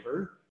oak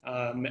flavor.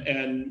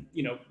 And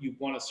you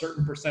want a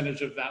certain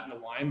percentage of that in the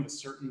wine with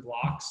certain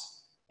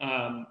blocks.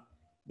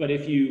 But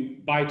if you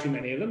buy too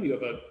many of them, you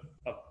have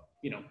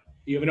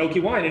you have an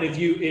oaky wine. And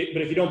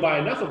but if you don't buy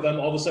enough of them,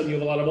 all of a sudden you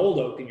have a lot of old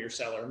oak in your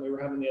cellar, and we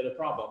were having the other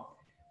problem.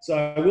 So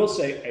I will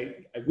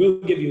say, I will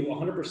give you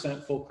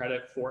 100% full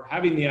credit for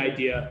having the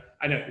idea.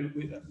 I know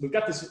we've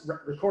got this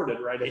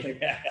recorded, right? I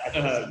think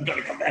I'm going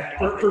to come back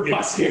for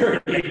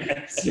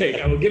posterity's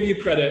sake. I will give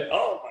you credit.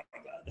 Oh my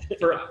God.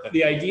 For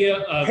the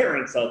idea of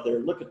parents out there,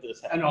 look at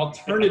this. An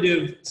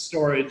alternative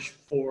storage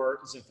for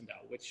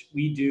Zinfandel, which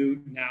we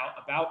do now.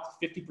 About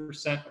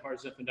 50% of our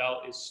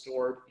Zinfandel is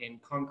stored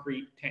in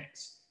concrete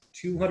tanks,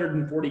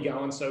 240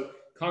 gallons. So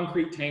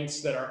concrete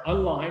tanks that are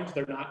unlined.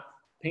 They're not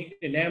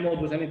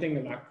enameled with anything.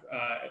 They're not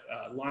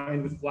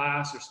lined with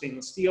glass or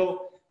stainless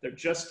steel. They're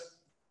just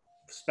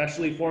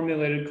specially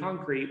formulated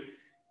concrete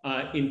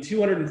in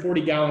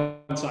 240 gallon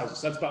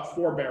sizes. That's about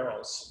 4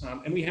 barrels.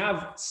 And we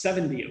have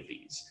 70 of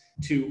these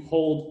to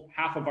hold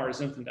half of our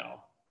Zinfandel.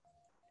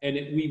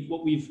 And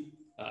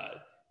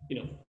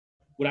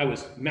what I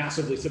was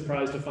massively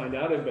surprised to find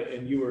out,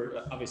 and you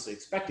were obviously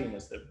expecting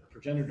as the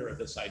progenitor of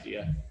this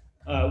idea,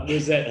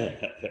 was that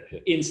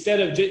instead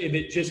of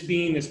it just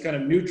being this kind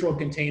of neutral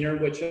container,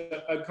 which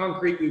a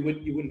concrete you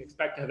wouldn't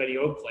expect to have any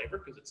oak flavor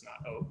because it's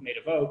not made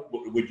of oak.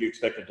 Would you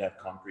expect it to have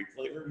concrete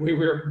flavor? We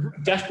were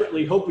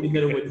desperately hoping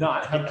that it would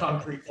not have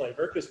concrete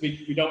flavor because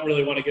we don't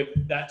really want to give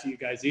that to you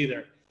guys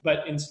either.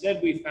 But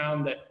instead, we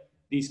found that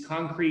these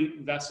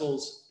concrete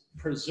vessels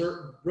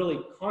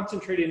really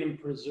concentrated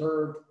and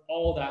preserved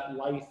all that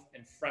life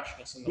and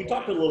freshness in the wine. We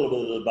talked a little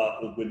bit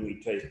about when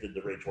we tasted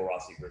the Rachel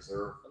Rossi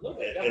Reserve, a little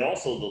bit, and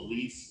also the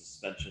lease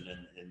suspension,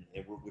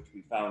 which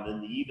we found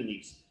in even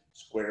these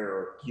square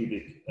or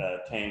cubic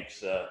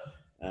tanks.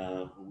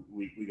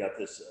 We got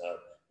this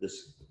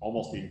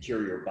almost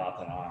interior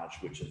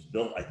batonnage, which is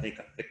built, I think,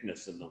 a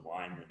thickness in the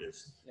wine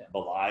that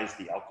belies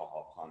the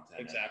alcohol content.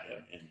 Exactly.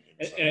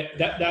 And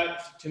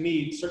that to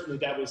me, certainly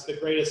that was the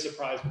greatest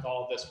surprise with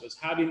all of this, was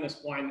having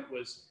this wine that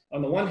was,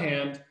 on the one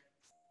hand,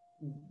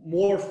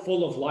 more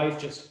full of life,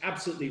 just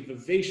absolutely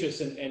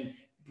vivacious and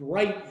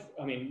bright.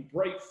 I mean,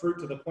 bright fruit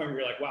to the point where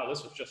you're like, wow,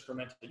 this was just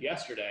fermented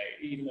yesterday,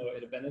 even though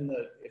if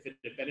it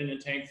had been in a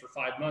tank for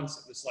 5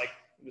 months, it was like,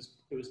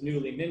 it was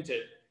newly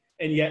minted.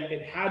 And yet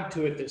it had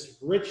to it this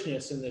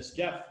richness and this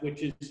depth,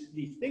 which is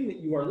the thing that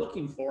you are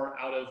looking for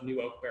out of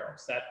new oak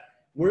barrels that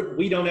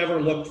we don't ever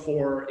look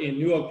for in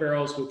new oak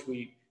barrels, which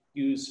we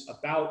use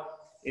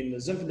in the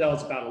Zinfandel,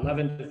 it's about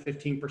 11 to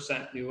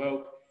 15% new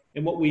oak.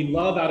 And what we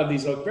love out of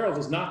these oak barrels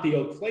is not the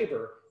oak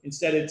flavor.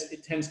 Instead,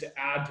 it tends to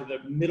add to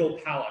the middle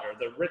palate or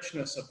the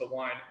richness of the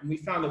wine. And we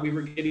found that we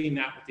were getting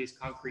that with these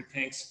concrete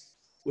tanks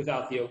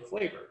without the oak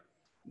flavor.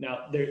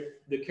 Now,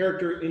 the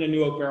character in a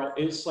new oak barrel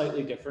is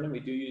slightly different, and we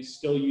do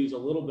still use a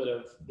little bit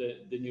of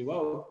the new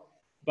oak,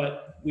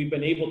 but we've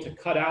been able to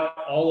cut out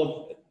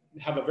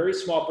have a very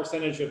small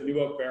percentage of new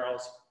oak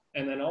barrels,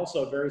 and then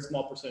also a very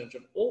small percentage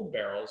of old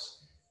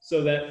barrels,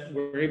 so that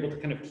we're able to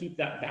kind of keep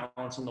that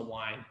balance in the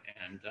wine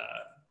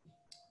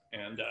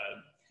and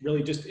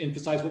really just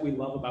emphasize what we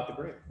love about the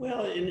grape.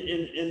 Well,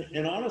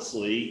 and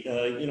honestly,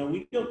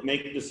 we don't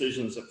make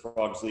decisions at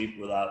Frog's Leap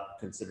without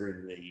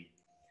considering the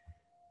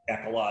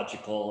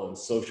ecological and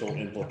social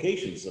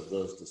implications of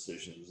those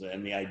decisions,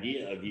 and the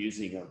idea of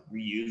using a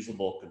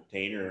reusable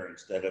container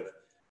instead of,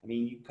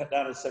 you cut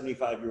down a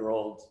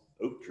 75-year-old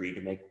oak tree to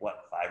make 5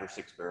 or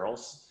 6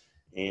 barrels,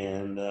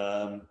 and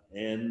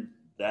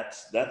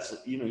that's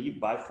you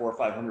buy 400 or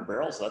 500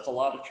 barrels. That's a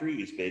lot of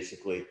trees,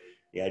 basically.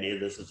 The idea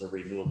this is a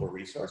renewable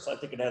resource, I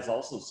think it has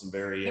also some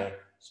very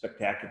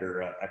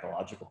spectacular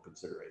ecological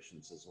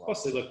considerations as well.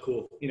 Plus, they look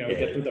cool. You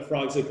get through the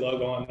Frog's Leap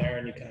logo on there,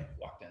 and you kind of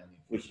walk down.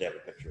 We should have a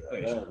picture of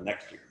that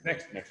next year.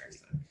 Next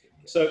time.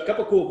 So a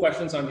couple cool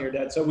questions on here,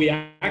 Dad. So we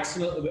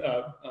accidentally,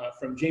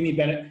 from Jamie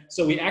Bennett,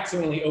 so we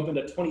accidentally opened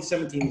a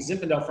 2017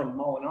 Zinfandel from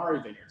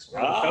Molinari Vineyards.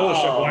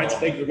 Fellowship wines.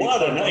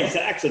 What a nice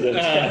accident.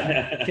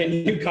 Can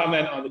you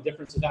comment on the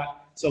difference of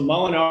that? So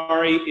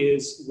Molinari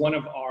is one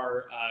of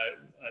our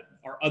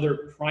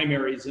other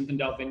primary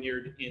Zinfandel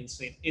vineyard in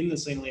the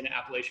St. Helena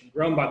appellation,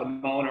 grown by the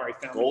Molinari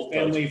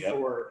family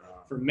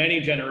for many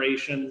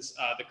generations.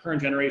 The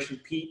current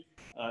generation, Pete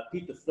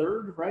the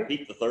Third, right?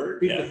 Pete the Third.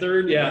 Pete the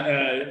Third,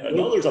 yeah. I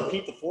know there's a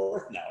Pete the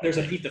Fourth now. There's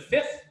a Pete the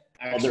Fifth.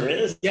 Actually. Oh, there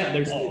is. Yeah,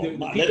 there's Pete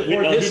the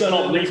Fourth. His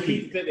son, there's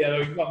Pete. Yeah,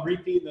 we call him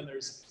Repeat, and then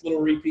there's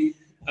Little Repeat.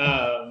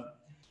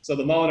 So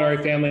the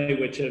Molinari family,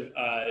 which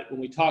when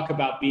we talk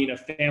about being a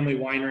family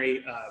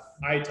winery,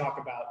 I talk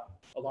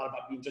a lot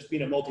about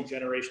being a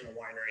multi-generational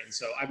winery. And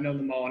so I've known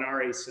the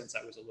Molinari since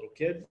I was a little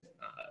kid.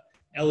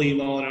 Ellie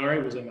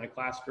Molinari was in my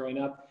class growing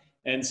up.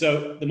 And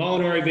so the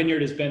Molinari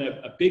vineyard has been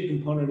a big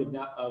component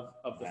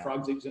of the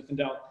Frog's Leap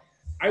Zinfandel.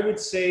 I would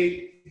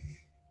say,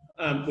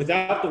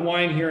 without the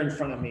wine here in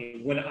front of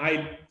me, when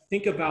I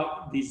think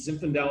about the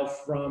Zinfandel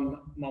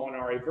from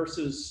Molinari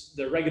versus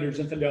the regular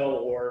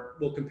Zinfandel, or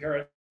we'll compare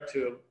it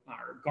to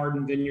our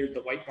garden vineyard,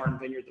 the White Barn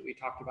vineyard that we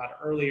talked about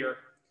earlier.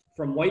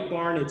 From White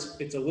Barn,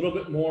 it's a little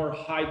bit more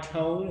high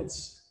tone.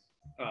 It's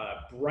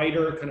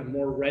brighter, kind of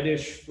more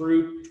reddish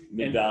fruit.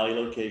 Mid-valley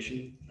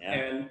location. Yeah.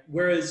 And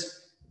whereas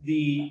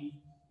the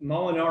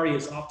Molinari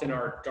is often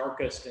our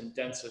darkest and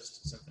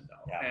densest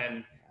Zinfandel. Yeah.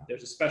 And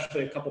There's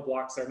especially a couple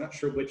blocks there. I'm not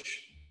sure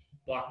which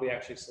block we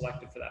actually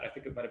selected for that. I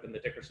think it might have been the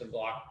Dickerson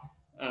block.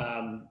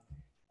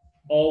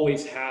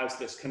 Always has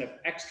this kind of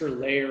extra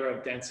layer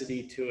of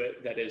density to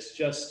it that is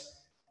just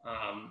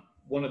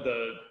one of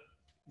the,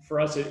 for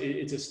us,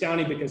 it's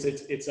astounding because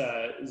it's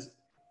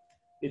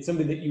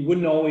something that you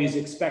wouldn't always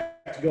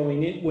expect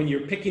going in. When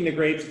you're picking the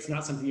grapes, it's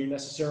not something you're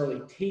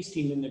necessarily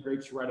tasting in the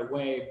grapes right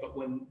away, but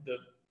when the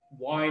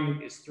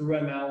wine is through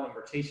ML and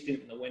we're tasting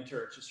it in the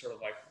winter, it's just sort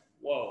of like,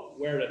 whoa,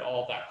 where did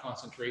all that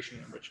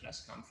concentration and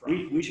richness come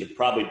from? We should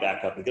probably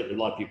back up because there's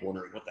a lot of people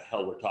wondering what the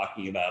hell we're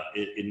talking about.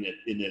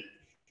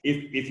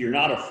 If you're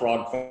not a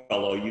frog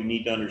fellow, you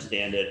need to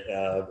understand it.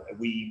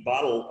 We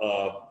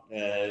bottle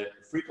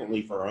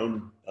frequently for our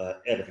own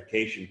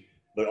edification,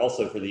 but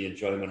also for the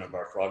enjoyment of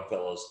our frog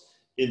fellows,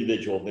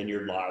 individual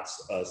vineyard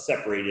lots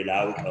separated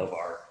out of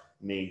our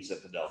main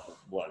Zinfandel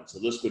blend. So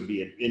this would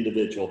be an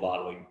individual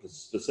bottling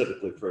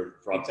specifically for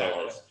frog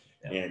fellows.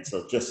 Yeah. And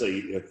so just so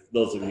if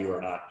those of you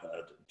are not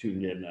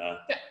tuned in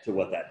to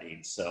what that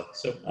means. So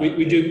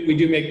we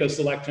do make those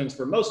selections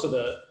for most of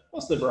the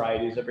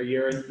varieties every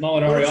year. And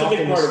Molinari it's a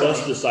big part of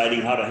us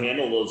deciding how to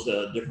handle those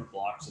different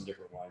blocks and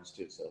different wines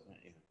too. So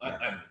I'm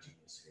a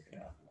genius here.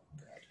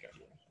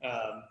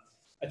 Yeah.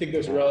 I think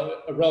there's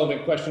a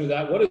relevant question to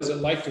that. What is it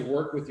like to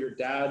work with your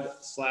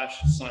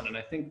dad/son? And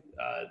I think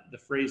the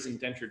phrase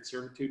indentured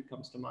servitude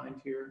comes to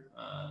mind here.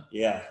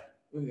 Yeah.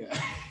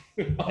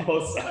 On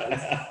both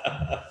sides.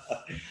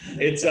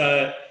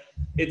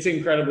 It's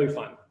incredibly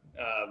fun.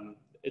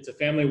 It's a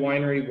family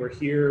winery. We're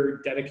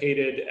here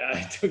dedicated.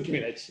 Don't give me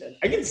that shit.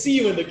 I can see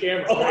you in the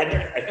camera.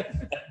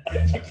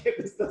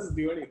 This doesn't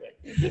do anything.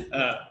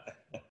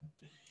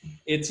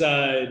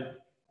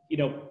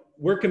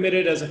 We're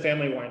committed as a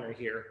family winery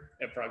here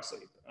at Frog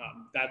Sleep.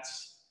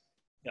 That's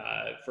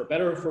for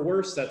better or for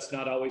worse. That's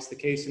not always the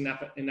case in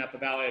Napa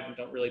Valley. I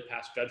don't really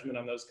pass judgment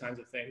on those kinds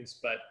of things,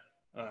 but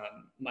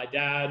my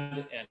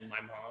dad and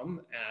my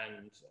mom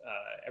and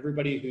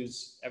everybody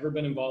who's ever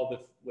been involved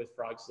with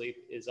Frog Sleep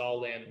is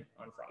all in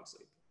on Frog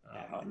Sleep.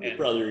 Your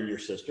brother and your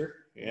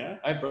sister, yeah?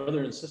 I have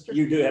brother and sister?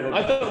 You do have a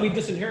I thought we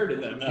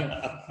disinherited them.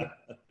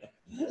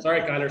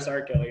 Sorry, Kyler,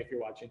 sorry, Kelly, if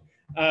you're watching.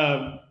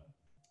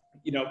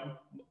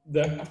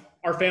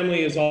 Our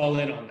family is all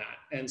in on that.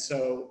 And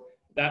so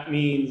that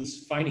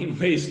means finding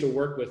ways to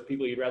work with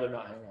people you'd rather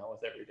not hang out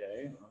with every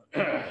day.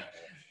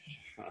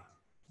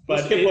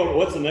 But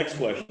what's the next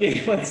question?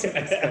 What's the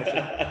next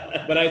question?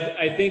 But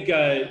I think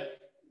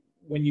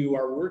when you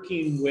are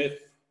working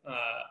with a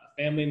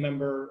family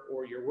member,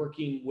 or you're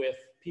working with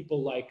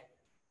people like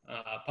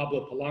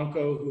Pablo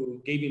Polanco,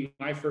 who gave me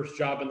my first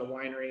job in the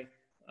winery,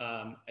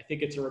 I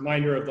think it's a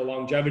reminder of the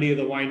longevity of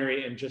the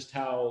winery and just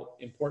how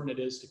important it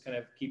is to kind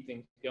of keep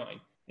things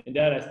going. And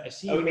Dad, I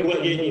see you.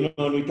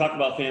 When we talk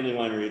about family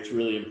winery, it's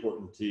really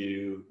important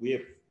we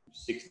have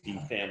 60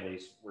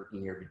 families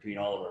working here between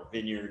all of our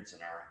vineyards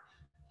and our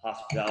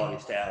hospitality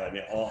staff. I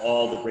mean,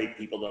 all the great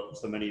people that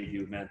so many of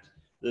you have met.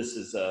 This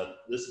is a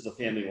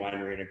family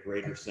winery in a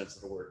greater sense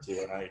of the word too,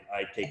 and I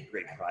take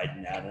great pride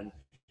in that, and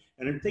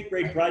I take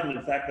great pride in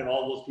the fact that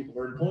all those people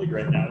are employed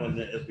right now, and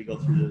as we go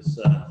through this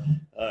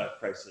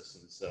crisis.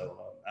 And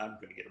so I'm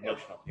going to get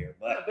emotional here,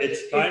 but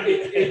it's time.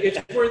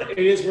 It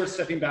is worth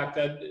stepping back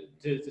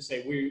to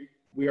say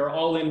we are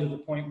all in to the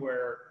point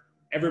where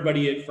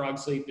everybody at Frog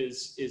Sleep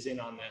is in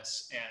on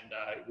this, and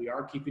we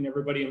are keeping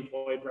everybody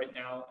employed right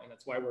now, and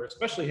that's why we're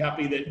especially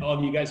happy that all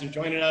of you guys are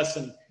joining us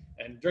and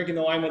drinking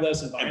the wine with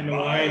us and buying the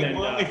wine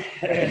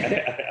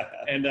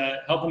and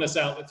helping us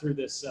out through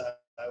this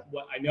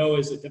what I know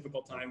is a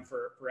difficult time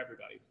for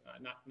everybody,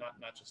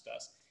 not just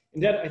us.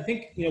 And Dad, I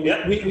think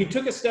we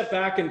took a step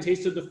back and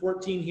tasted the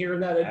 14 here,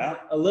 and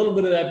that a little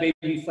bit of that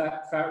baby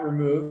fat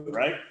removed.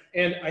 Right.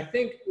 And I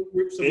think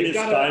we've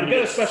got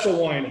a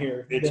special wine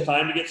here. It's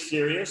time to get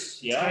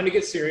serious. Yeah. Time to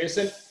get serious,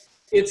 and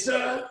it's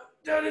Dad,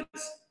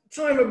 it's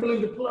time, I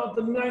believe, to pull out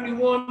the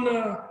 91.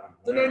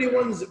 The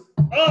 91's.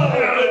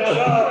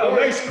 Oh,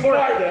 nice cork,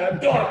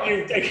 Dad. Don't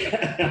you think?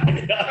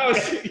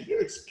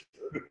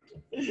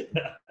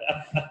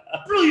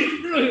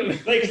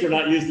 Brilliant. Thanks for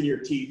not using your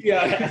teeth.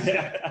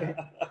 Yeah.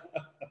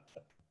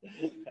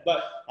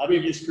 But how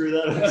did you screw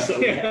that up?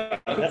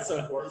 That's so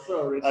important.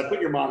 So I put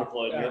your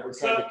monocle in here. We're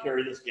trying to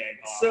carry this gang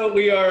off. So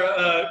we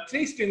are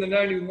tasting the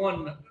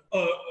 91.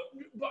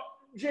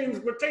 James,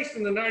 we're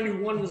tasting the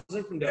 91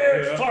 Zinfandel.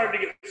 It's hard to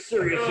get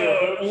serious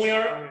here. And we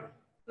are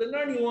the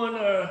 91.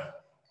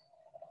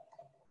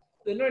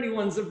 The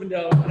 91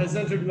 Zinfandel has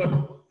entered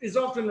what is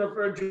often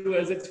referred to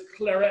as its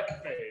claret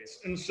phase,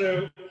 and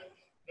so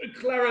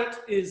claret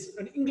is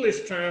an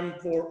English term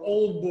for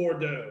Old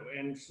Bordeaux,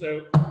 and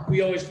so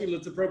we always feel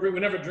it's appropriate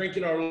whenever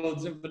drinking our old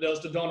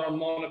Zinfandels to don our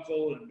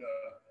monocle and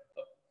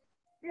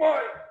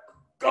my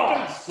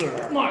God,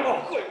 sir, my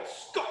great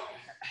Scott,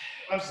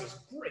 this is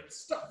great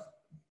stuff.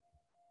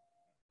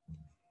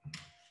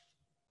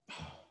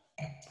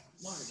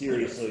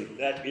 Seriously,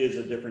 that is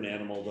a different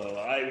animal, though.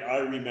 I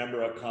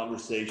remember a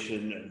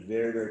conversation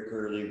very, very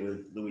clearly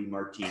with Louis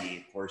Martini.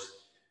 Of course,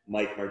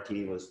 Mike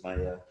Martini was my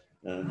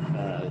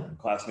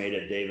classmate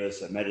at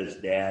Davis. I met his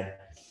dad.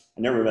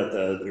 I never met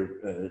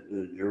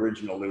the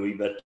original Louis,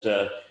 but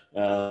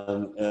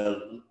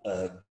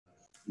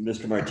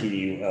Mr.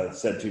 Martini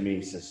said to me,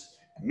 he says,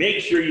 make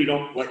sure you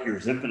don't let your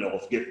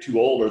Zinfandels get too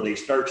old or they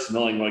start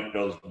smelling like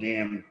those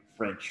damn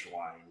French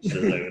wines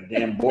or the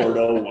damn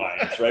Bordeaux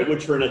wines, right?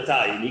 Which for an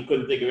Italian, he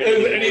couldn't think of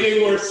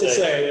anything worse to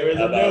say.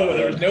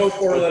 There was no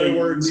four-letter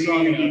word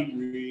strong enough.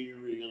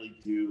 Really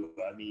do.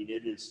 I mean,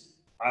 it is.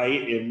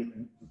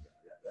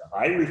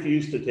 I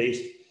refuse to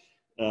taste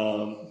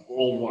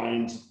old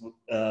wines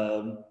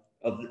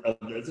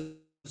this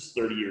is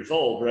 30 years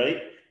old,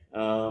 right?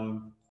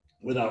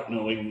 Without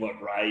knowing what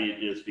rye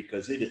it is,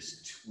 because it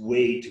is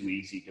way too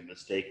easy to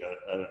mistake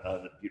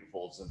a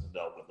beautiful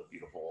Zinfandel with a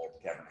beautiful old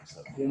Cabernet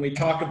Sauvignon. When we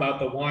talk about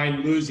the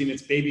wine losing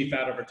its baby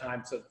fat over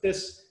time, so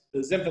the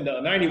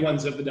Zinfandel, 91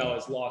 Zinfandel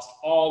has lost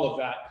all of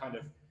that kind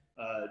of,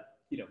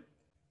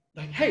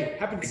 like, hey,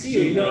 happy to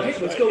see you. Hey,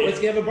 let's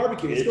have a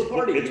barbecue. Let's go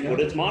party. It's put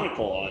its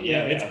monocle on.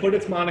 Yeah, it's put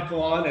its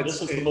monocle on.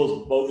 This is the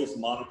most bogus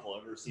monocle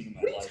I've ever seen in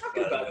my life. What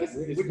are you talking about?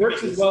 It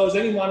works as well as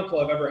any monocle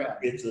I've ever had.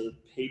 It's a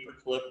paper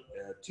clip,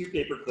 2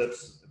 paper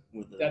clips.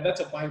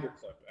 That's a binder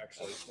clip,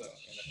 actually. So,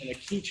 and a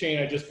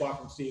keychain I just bought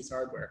from Steve's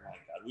Hardware. Oh my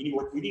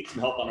God, we need some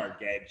help on our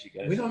gags, you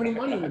guys. We don't have any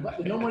money.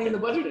 No money in the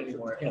budget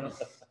anymore.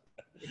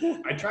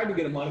 I tried to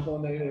get a monocle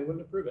and they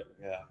wouldn't approve it.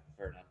 Yeah,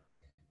 fair enough.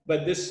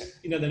 But this,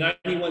 the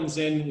 91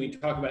 Zin, we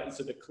talk about,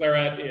 so the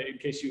Claret, in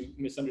case you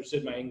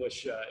misunderstood my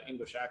English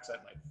accent,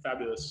 my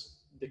fabulous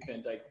Dick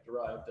Van Dyke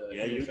derived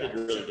yeah, you did a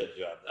really good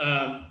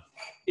job.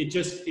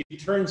 It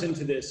turns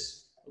into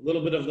this, a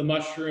little bit of the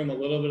mushroom, a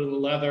little bit of the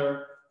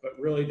leather, but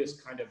really this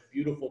kind of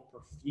beautiful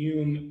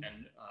perfume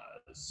and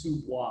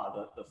sous bois,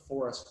 the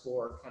forest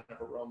floor kind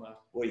of aroma.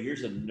 Boy,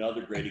 here's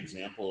another great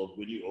example of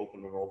when you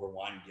open an older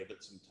wine, give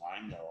it some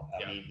time though.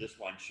 I mean, this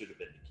wine should have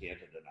been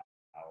decanted an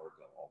hour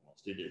ago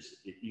almost. It is.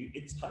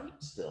 It's tight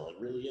still. It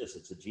really is.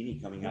 It's a genie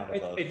coming out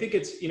of. I think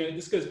it's.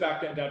 This goes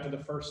back down to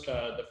the first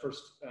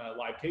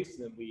live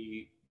tasting that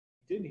we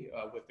did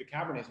with the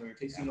Cabernets when we were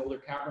tasting older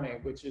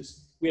Cabernet, which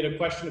is we had a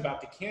question about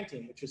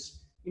decanting, which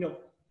is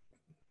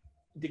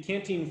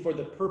decanting for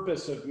the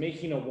purpose of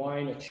making a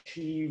wine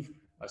achieve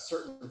a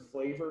certain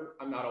flavor.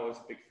 I'm not always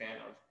a big fan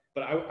of,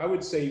 but I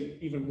would say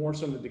even more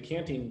so than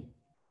decanting.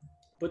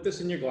 Put this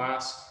in your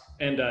glass.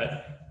 And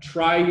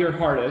try your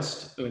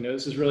hardest. We know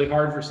this is really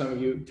hard for some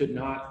of you to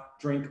not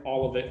drink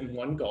all of it in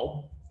one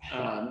gulp.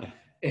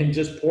 And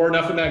just pour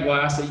enough in that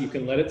glass that you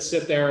can let it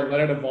sit there and let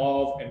it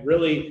evolve and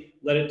really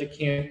let it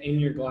decant in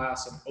your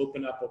glass and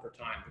open up over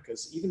time.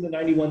 Because even the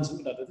 91s,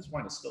 this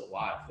wine is still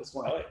alive. This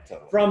wine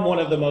from one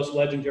of the most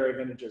legendary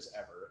vintages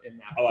ever in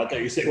Napa. Oh, I thought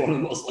you said one of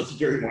the most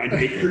legendary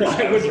winemakers.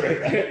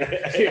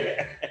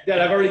 Dad,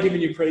 I've already given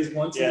you praise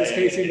once in this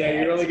tasting. Now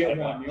you only get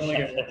one. You only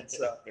get one.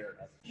 So fair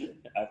enough.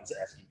 I was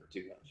asking for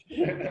too much.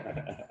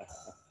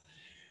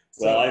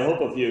 Well, I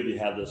hope a few of you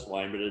have this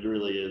wine, but it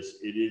really is.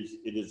 It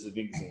is an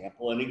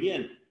example. And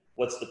again,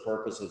 what's the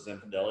purpose of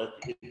Zinfandel?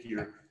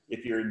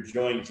 If you're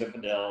enjoying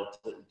Zinfandel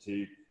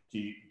to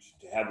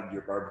have with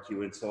your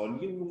barbecue and so on,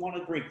 you want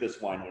to drink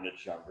this wine when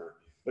it's younger.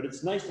 But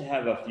it's nice to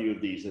have a few of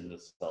these in the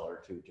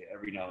cellar too, to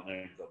every now and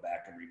then go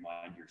back and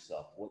remind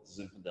yourself what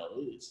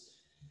Zinfandel is.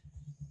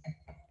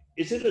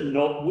 Is it a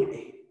noble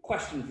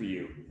question for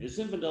you? Is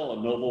Zinfandel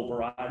a noble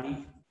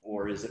variety,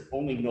 or is it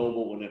only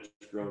noble when it's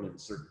grown in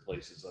certain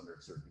places under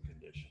certain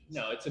conditions?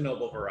 No, it's a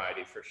noble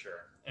variety for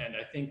sure. And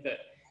I think that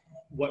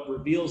what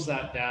reveals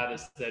that, Dad,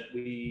 is that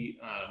we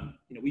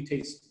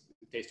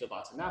tasted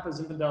lots of Napa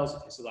Zinfandels.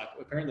 We tasted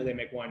apparently they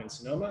make wine in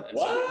Sonoma. And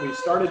so we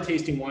started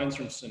tasting wines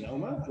from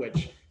Sonoma,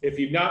 which if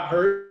you've not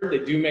heard, they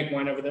do make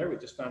wine over there. We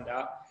just found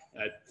out.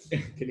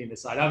 Kidding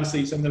aside,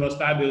 obviously some of the most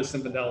fabulous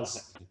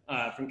Zinfandels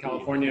from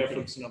California,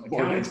 from Sonoma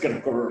County. It's going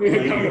to go.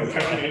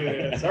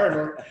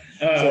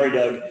 Sorry,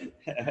 Doug.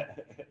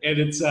 And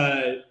it's,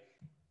 I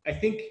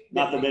think,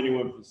 not that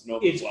anyone from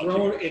Sonoma.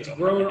 It's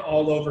grown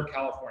all over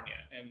California,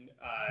 and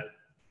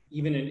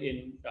even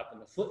up in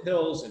the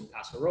foothills in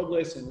Paso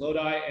Robles and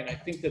Lodi. And I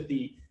think that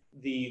the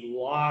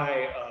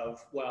lie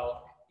of,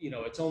 well,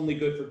 it's only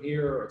good from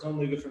here or it's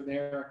only good from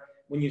there.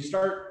 When you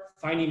start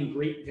finding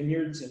great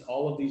vineyards in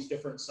all of these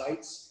different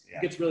sites,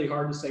 it gets really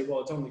hard to say, well,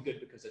 it's only good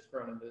because it's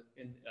grown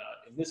in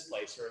this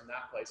place or in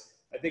that place.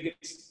 I think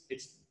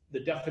it's the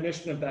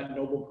definition of that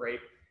noble grape,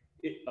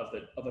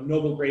 of a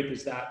noble grape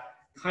is that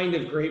kind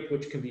of grape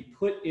which can be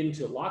put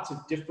into lots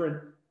of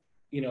different,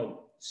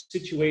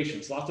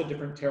 situations, lots of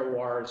different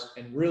terroirs,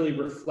 and really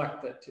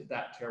reflect that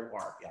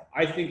terroir. Yeah.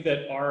 I think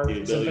that our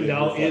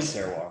Zinfandel is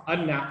a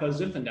Napa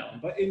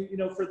Zinfandel, but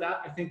for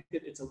that, I think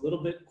that it's a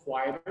little bit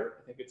quieter.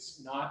 I think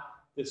it's not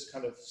this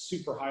kind of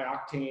super high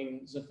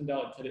octane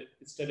Zinfandel.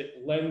 Instead,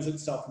 it lends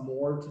itself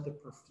more to the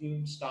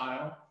perfume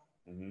style.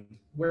 Mm-hmm.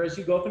 Whereas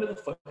you go up into the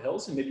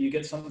foothills and maybe you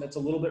get something that's a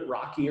little bit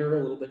rockier,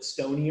 a little bit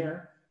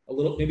stonier,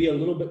 maybe a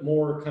little bit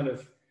more kind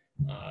of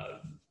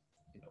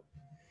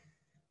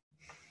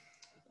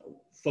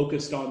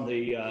focused on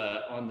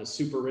the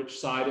super rich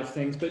side of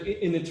things, but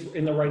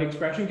in the right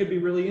expression could be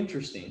really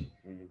interesting.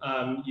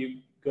 Mm-hmm.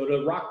 go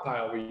to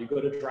Rockpile, or you go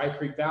to Dry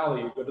Creek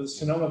Valley, you go to the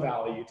Sonoma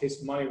Valley, you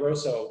taste Monte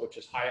Rosso, which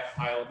is high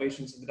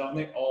elevations in the Zinfandel, and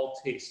they all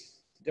taste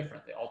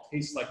different. They all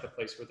taste like the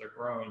place where they're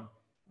grown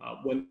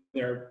when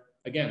they're,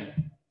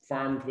 again,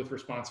 farmed with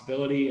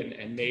responsibility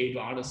and made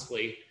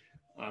honestly.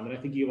 And I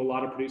think you have a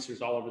lot of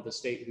producers all over the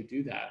state who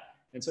do that.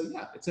 And so,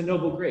 yeah, it's a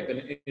noble grape,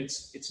 and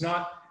it's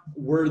not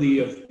worthy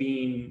of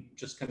being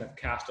just kind of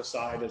cast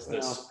aside as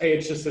this, hey,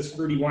 it's just this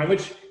fruity wine,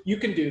 which you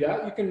can do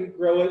that. You can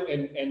grow it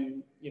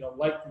and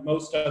like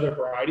most other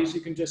varieties,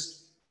 you can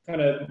just kind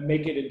of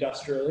make it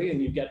industrially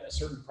and you get a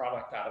certain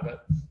product out of it.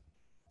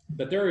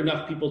 But there are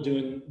enough people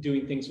doing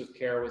things with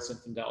care with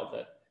Zinfandel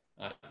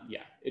that,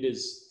 yeah, it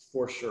is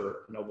for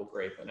sure a noble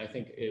grape. And I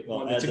think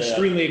it's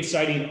extremely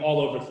exciting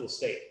all over the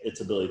state.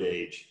 Its ability to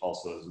age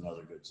also is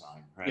another good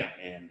sign, right? Yeah.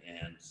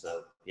 And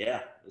so,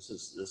 yeah, this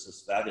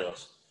is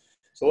fabulous.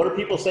 So what are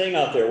people saying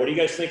out there? What do you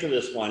guys think of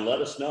this wine?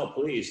 Let us know,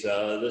 please.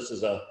 This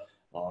is a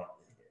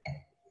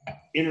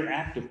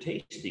interactive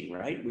tasting,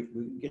 right? We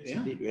can get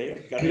some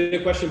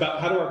a question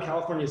about how do our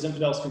California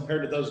Zinfandels compare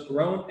to those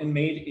grown and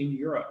made in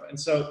Europe? And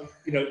so,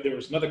 there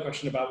was another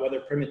question about whether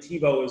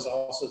Primitivo is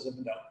also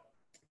Zinfandel.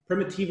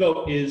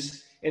 Primitivo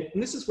is, and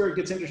this is where it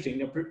gets interesting.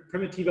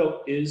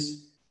 Primitivo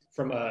is,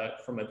 from a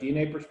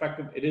DNA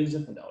perspective, it is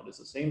Zinfandel. It is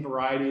the same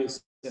variety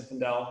as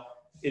Zinfandel.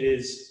 It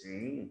is,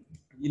 going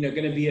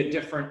to be a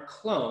different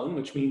clone,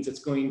 which means it's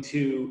going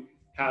to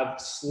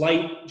have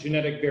slight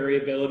genetic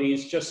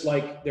variabilities, just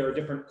like there are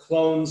different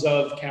clones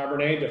of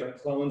Cabernet, different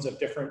clones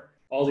of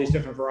all these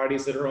different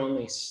varieties that are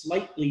only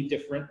slightly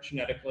different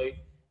genetically.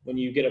 When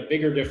you get a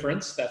bigger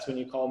difference, that's when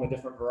you call them a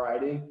different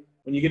variety.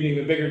 When you get an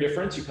even bigger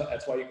difference,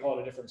 that's why you call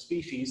it a different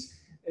species.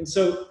 And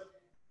so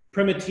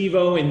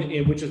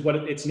Primitivo, which is what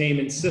its name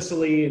in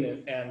Sicily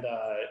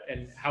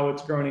and how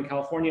it's grown in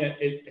California,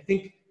 I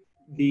think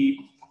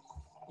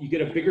you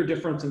get a bigger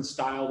difference in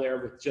style there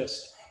with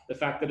just the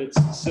fact that it's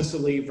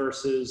Sicily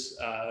versus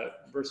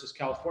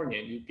California.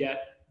 And you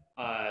get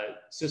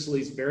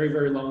Sicily's very,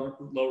 very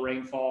low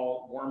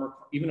rainfall,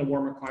 even a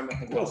warmer climate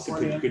than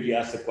California. So could you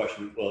ask the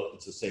question? Well,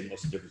 it's the same.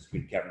 What's the difference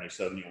between Cabernet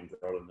Sauvignon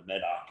grown in the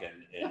Medoc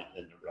and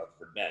the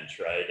Rutherford Bench,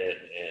 right?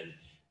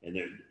 And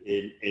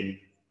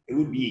it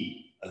would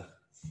be a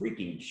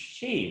freaking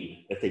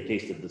shame if they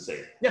tasted the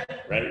same. Yeah.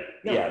 Right.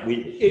 No. Yeah.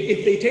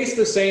 If they taste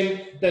the same,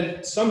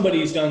 then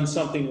somebody's done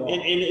something wrong.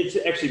 And it's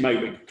actually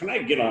can I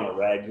get on a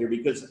rag here,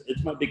 because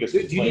it's my biggest. Do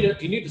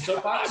you need a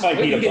soapbox? I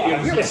might need a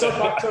box. Here's a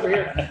soapbox over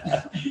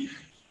here.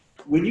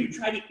 When you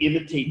try to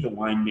imitate the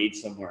wine made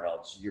somewhere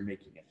else, you're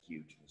making a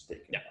huge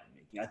mistake in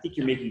winemaking. I think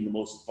you're making the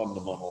most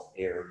fundamental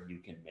error you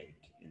can make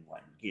in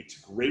winemaking. It's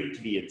great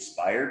to be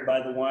inspired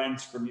by the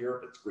wines from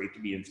Europe. It's great to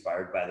be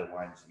inspired by the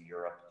wines of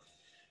Europe.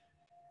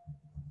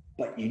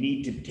 But you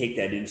need to take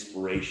that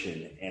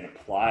inspiration and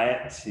apply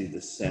it to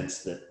the sense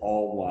that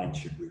all wine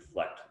should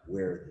reflect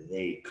where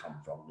they come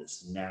from,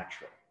 this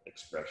natural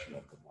expression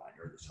of the wine,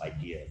 or this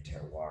idea of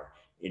terroir.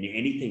 And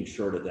anything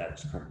short of that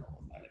is criminal,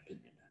 in my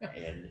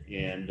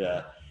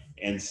opinion.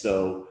 And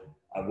so,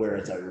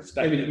 whereas I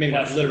respect maybe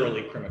not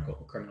literally criminal,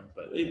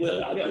 but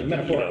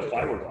metaphorically. If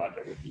I were God,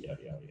 there would be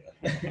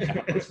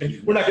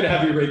We're not going to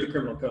have you read the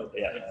criminal code.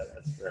 Yeah,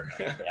 that's fair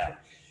enough. Yeah.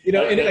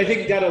 And I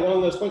think that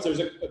along those points, there's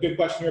a good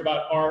question here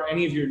about, are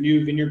any of your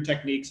new vineyard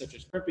techniques, such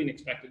as crimping,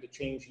 expected to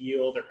change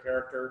yield or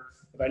character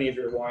of any of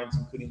your wines,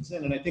 including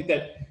Zin? And I think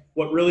that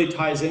what really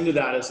ties into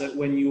that is that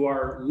when you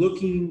are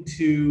looking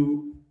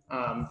to,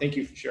 thank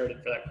you,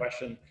 Sheridan, for that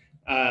question.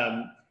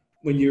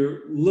 When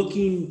you're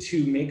looking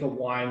to make a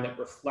wine that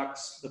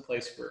reflects the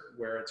place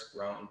where it's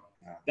grown,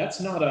 that's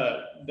not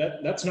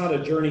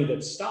a journey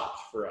that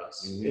stopped for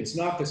us. Mm-hmm. It's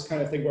not this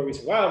kind of thing where we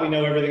say, well, we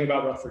know everything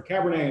about Rutherford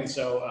Cabernet, and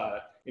so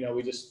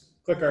we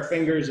just click our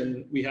fingers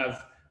and we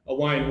have a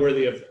wine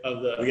worthy of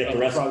the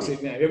recipe.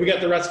 We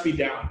got the recipe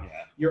down.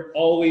 Yeah. You're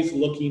always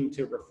looking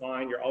to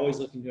refine. You're always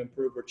looking to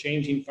improve. We're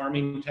changing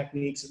farming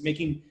techniques,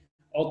 making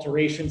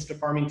alterations to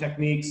farming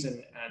techniques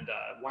and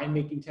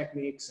winemaking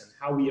techniques, and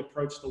how we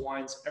approach the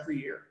wines every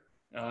year.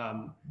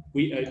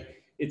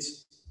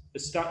 It's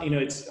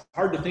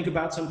hard to think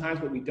about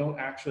sometimes, but we don't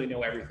actually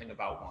know everything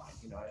about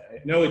wine.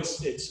 I know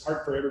it's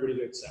hard for everybody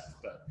to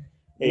accept, but.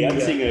 Hey, I'm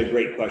seeing a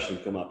great question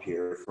come up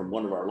here from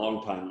one of our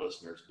longtime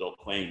listeners, Bill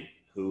Quain,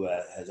 who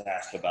has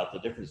asked about the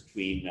difference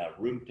between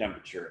room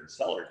temperature and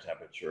cellar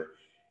temperature.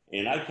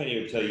 And I can't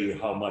even tell you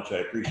how much I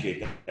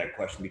appreciate that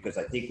question, because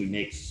I think we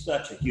make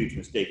such a huge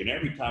mistake. And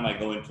every time I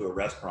go into a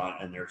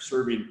restaurant and they're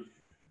serving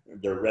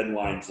their red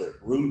wines at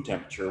room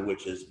temperature,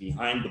 which is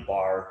behind the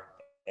bar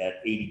at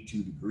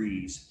 82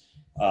 degrees,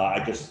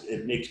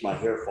 it makes my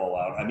hair fall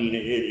out. I mean,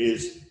 it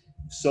is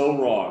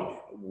so wrong.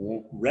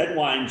 Red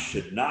wines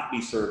should not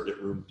be served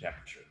at room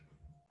temperature.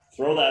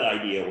 Throw that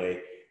idea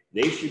away.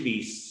 They should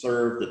be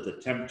served at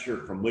the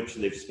temperature from which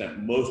they've spent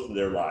most of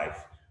their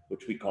life,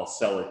 which we call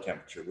cellar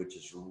temperature, which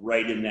is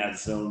right in that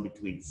zone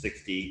between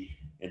 60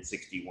 and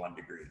 61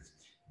 degrees.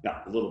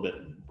 Now, a little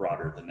bit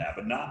broader than that,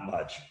 but not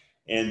much.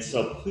 And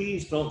so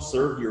please don't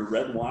serve your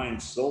red wine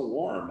so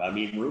warm. I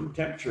mean, room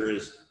temperature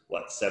is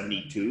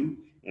 72?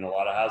 in a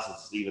lot of houses,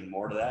 it's even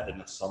more to that. In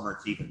the summer,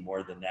 it's even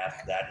more than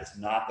that. That is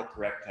not the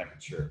correct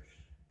temperature.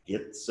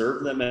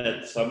 Serve them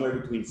at somewhere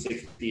between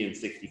 60 and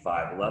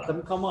 65. Let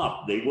them come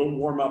up. They will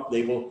warm up.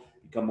 They will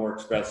become more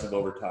expressive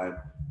over time.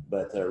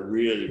 But a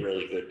really,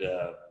 really good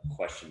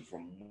question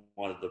from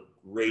one of the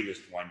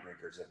greatest wine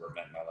drinkers I've ever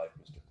met in my life,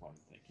 Mr. Quinn.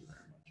 Thank you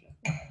very much.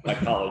 My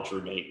college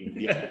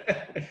roommate,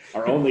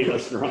 our only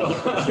listener on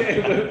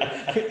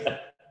the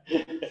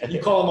You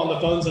call him on the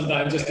phone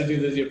sometimes just to do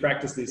this, you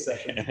practice these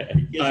sessions.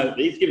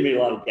 He's giving me a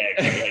lot of gags.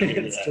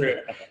 It's true.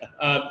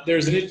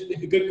 There's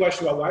a good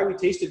question about why we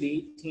tasted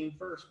the 18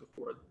 first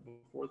before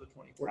the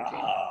 2014.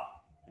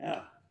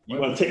 Yeah. You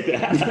want to take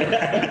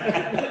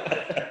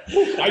that?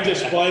 I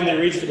just blindly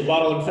reached for the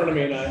bottle in front of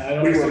me, and I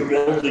don't. We were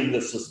building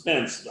the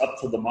suspense up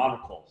to the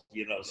monocle,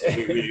 so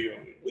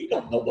we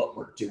don't know what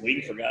we're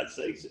doing, for God's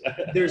sakes.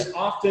 There's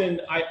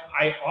often,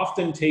 I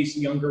often taste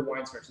younger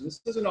wines first, and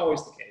this isn't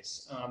always the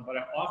case, but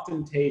I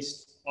often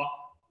taste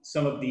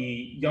some of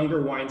the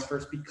younger wines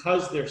first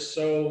because they're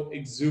so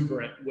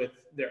exuberant with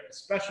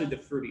especially the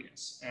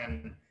fruitiness.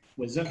 And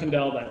with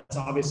Zinfandel, that's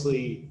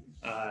obviously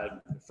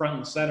front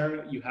and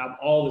center. You have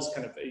all this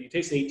you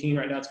taste the 18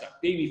 right now, it's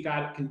got baby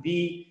fat. It can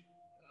be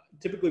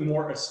typically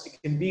more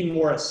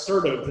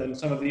assertive than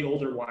some of the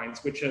older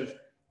wines, which have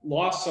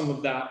lost some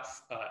of that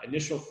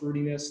initial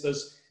fruitiness.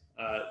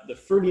 The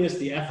fruitiness,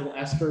 the ethyl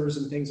esters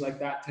and things like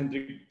that tend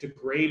to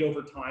degrade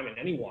over time in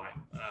any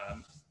wine.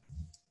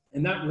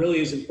 And that really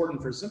is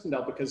important for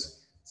Zinfandel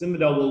because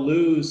Zinfandel will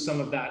lose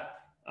some of that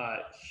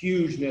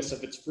hugeness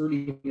of its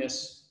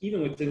fruitiness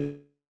even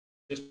within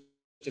just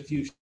a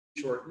few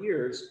short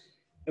years.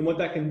 And what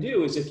that can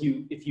do is if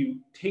you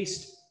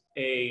taste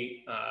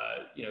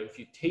if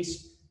you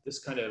taste this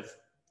kind of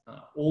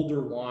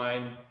older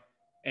wine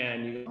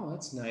and you go, oh,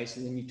 that's nice,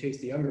 and then you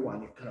taste the younger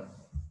wine, it kind of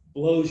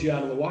blows you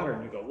out of the water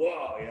and you go,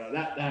 whoa,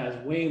 that has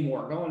way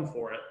more going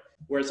for it.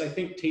 Whereas I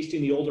think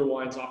tasting the older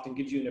wines often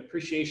gives you an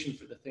appreciation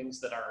for the things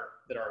that are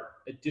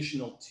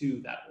additional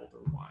to that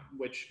older wine,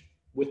 which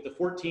with the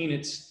 14,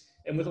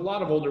 and with a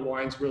lot of older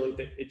wines, really,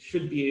 it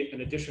should be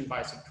an addition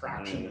by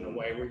subtraction in a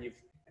way where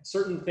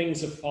certain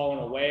things have fallen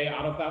away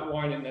out of that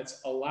wine, and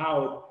that's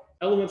allowed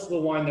elements of the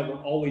wine that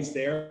were always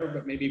there,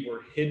 but maybe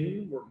were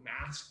hidden, were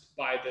masked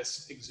by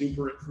this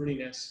exuberant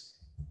fruitiness.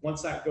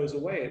 Once that goes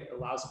away, it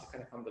allows it to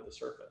kind of come to the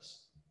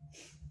surface.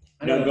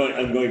 I'm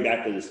going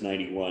back to this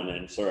 91,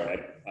 and sorry,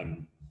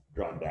 I'm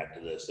drawn back to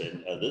this,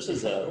 and this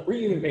is a. Were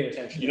you even paying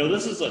attention?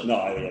 This is no,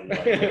 I have no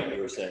idea what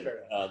you were saying.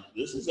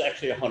 This is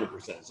actually 100%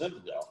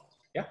 Zinfandel.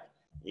 Yeah.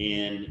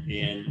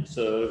 And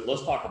so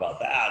let's talk about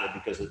that,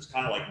 because it's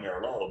kind of like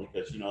Merlot,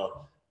 because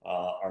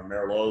our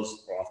Merlots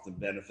often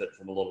benefit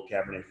from a little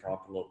Cabernet Franc,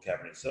 a little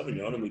Cabernet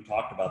Sauvignon, and we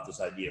talked about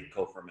this idea of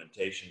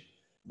co-fermentation.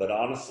 But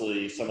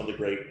honestly, some of the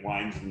great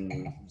wines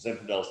and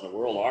Zinfandels in the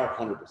world are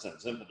 100%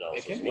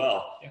 Zinfandels as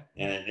well.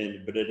 Yeah.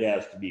 But it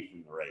has to be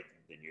from the right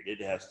vineyard.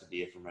 It has to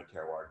be from a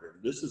terroir.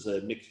 This is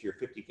a mixture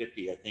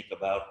 50-50, I think,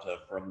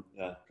 from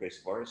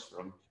Tres Sabores,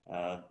 from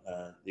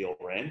the old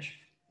ranch,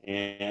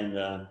 and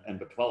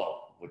Batuello,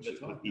 which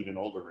is an even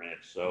older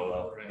ranch.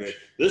 So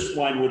this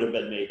wine would have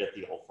been made at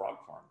the old Frog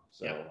Farm.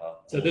 So, yeah.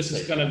 So this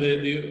is kind of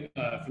the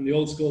from the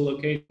old school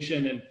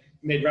location, and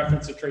made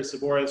reference to Tres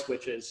Sabores,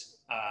 which is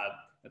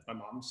that's my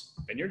mom's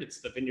vineyard. It's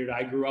the vineyard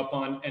I grew up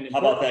on. And how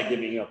about that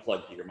giving you a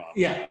plug to your mom?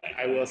 Yeah,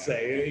 I will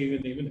say,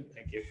 even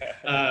thank you.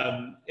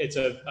 It's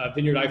a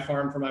vineyard I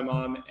farmed for my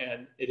mom,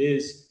 and it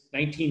is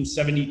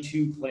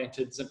 1972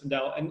 planted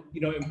Zinfandel. And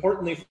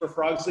importantly for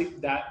Frogsley,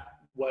 that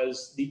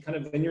was the kind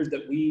of vineyard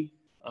that we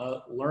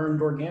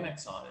learned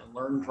organics on and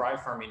learned dry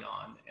farming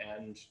on,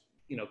 and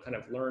kind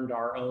of learned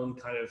our own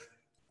kind of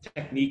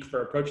technique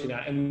for approaching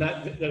that. And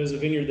that is a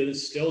vineyard that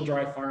is still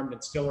dry farmed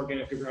and still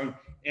organically grown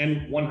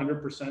and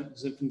 100%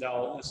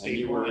 Zinfandel estate.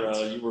 You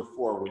were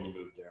 4 when you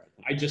moved there.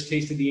 I just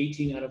tasted the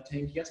 18 out of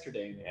tank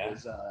yesterday, and it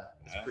was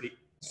pretty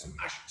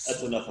smashing.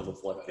 That's enough of a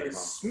plug.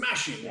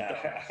 Smashing.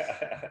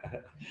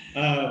 Yeah.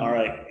 All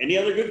right. Any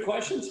other good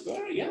questions?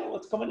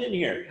 What's coming in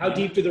here? How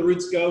deep do the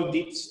roots go?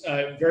 Deep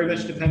very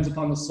much depends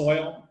upon the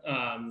soil.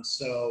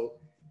 So,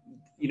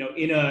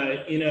 in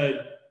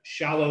a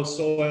shallow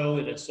soil,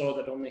 in a soil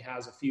that only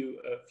has a few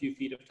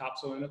feet of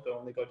topsoil in it, they'll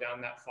only go down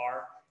that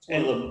far.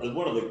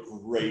 One of the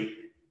great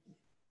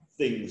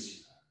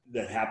things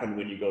that happen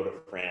when you go to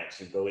France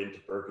and go into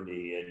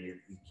Burgundy, and you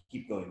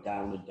keep going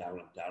down and down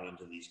and down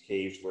into these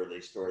caves where they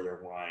store their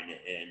wine,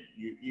 and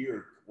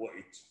you're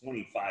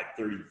 25,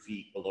 30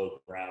 feet below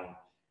the ground,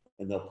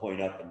 and they'll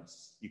point up and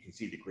you can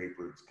see the grape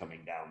roots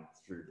coming down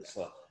through the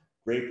soil.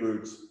 Grape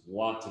roots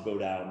want to go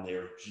down.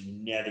 They're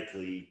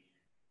genetically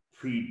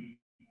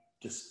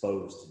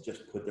predisposed to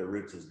just put their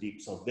roots as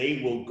deep, so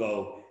they will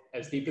go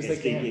as deep as they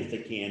can,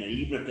 and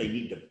even if they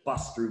need to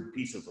bust through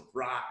pieces of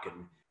rock,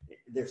 and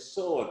they're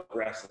so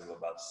aggressive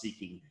about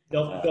seeking.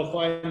 They'll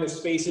find the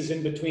spaces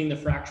in between the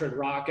fractured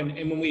rock, and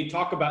when we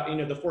talk about,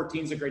 the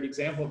 14 is a great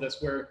example of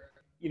this, where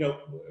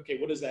okay,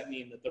 what does that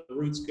mean that the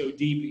roots go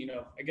deep?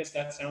 I guess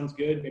that sounds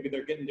good. Maybe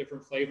they're getting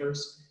different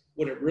flavors.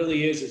 what it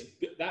really is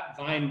that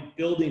vine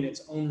building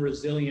its own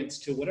resilience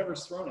to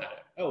whatever's thrown at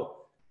it. Oh,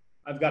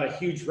 I've got a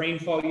huge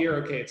rainfall year.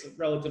 Okay, it's a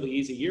relatively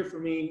easy year for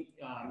me.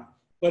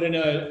 But in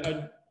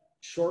a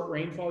short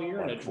rainfall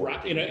year, in a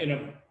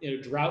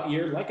drought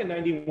year, like a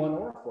 91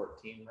 or a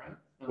 14, right?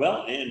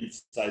 Well, and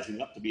sizing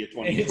up to be a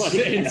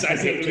 2020. And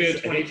sizing up to be a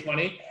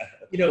 2020.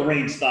 You know, the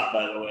rain stopped,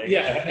 by the way.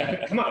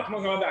 Yeah, come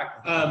on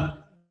back.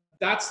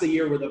 That's the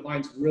year where the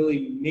vines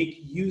really make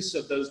use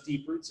of those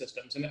deep root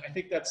systems. And I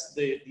think that's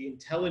the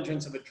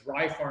intelligence of a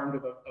dry farmed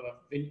of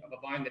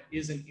a vine that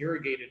isn't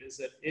irrigated, is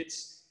that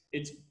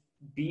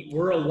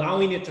we're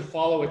allowing it to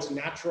follow its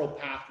natural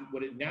path,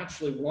 what it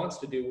naturally wants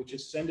to do, which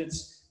is send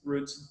its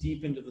roots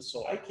deep into the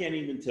soil. I can't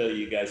even tell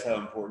you guys how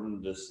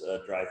important this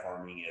dry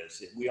farming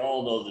is. We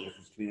all know the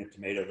difference between a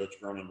tomato that's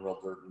grown in real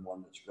dirt and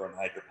one that's grown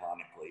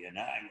hydroponically. And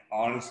I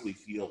honestly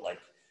feel like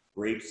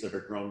grapes that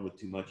are grown with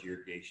too much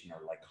irrigation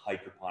are like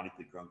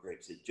hydroponically grown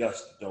grapes. They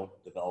just don't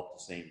develop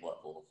the same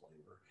level of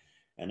flavor.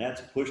 And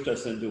that's pushed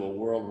us into a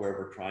world where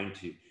we're trying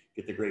to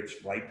get the grapes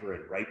riper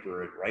and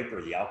riper and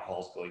riper. The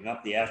alcohol's going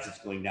up, the acid's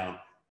going down,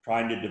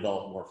 trying to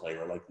develop more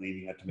flavor, like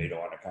leaving a tomato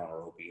on a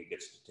counter hoping it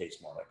gets to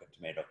taste more like a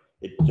tomato.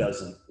 It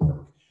doesn't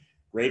work.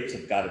 Grapes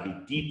have got to be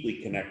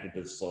deeply connected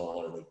to the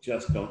soil, or they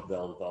just don't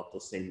develop the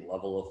same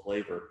level of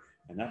flavor.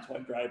 And that's why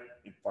dry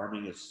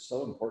farming is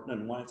so important,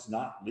 and why it's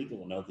not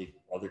legal in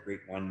other great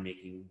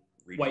winemaking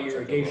regions. Why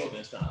irrigation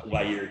is not legal.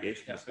 Why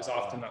irrigation is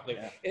often not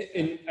legal. Yeah.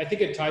 And I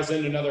think it ties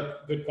in another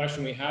good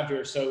question we have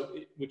here. So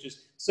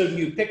do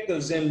you pick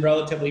those in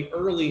relatively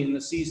early in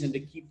the season to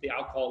keep the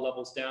alcohol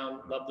levels down?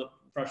 Love the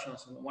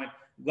freshness on the wine.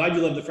 I'm glad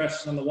you love the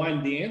freshness on the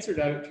wine. The answer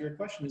to your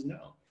question is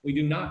no. We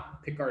do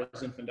not pick our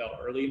Zinfandel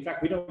early. In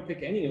fact, we don't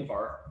pick any of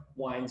our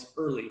wines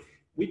early.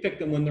 We pick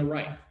them when they're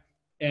ripe.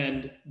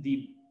 And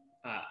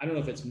I don't know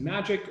if it's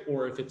magic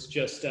or if it's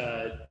just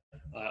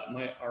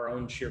our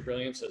own sheer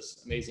brilliance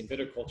as amazing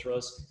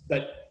viticulturists,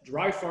 but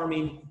dry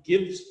farming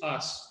gives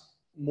us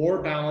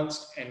more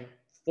balanced and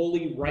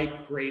fully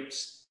ripe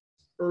grapes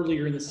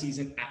earlier in the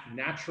season at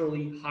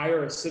naturally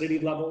higher acidity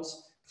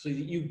levels, so that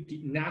you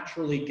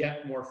naturally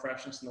get more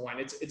freshness in the wine.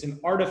 It's an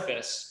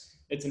artifice.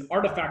 It's an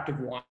artifact of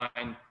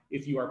wine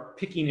if you are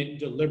picking it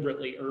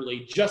deliberately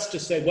early, just to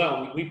say,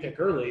 well, we pick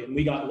early and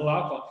we got low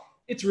alcohol.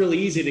 It's really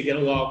easy to get a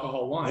low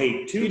alcohol wine.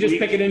 Hey, you just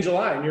pick it in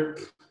July and you're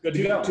good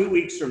to go. 2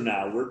 weeks from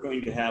now, we're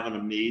going to have an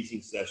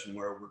amazing session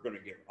where we're going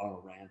to get on a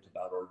rant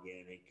about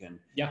organic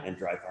and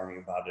dry farming,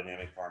 about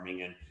dynamic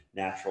farming and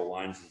natural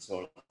wines and so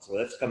on. So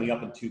that's coming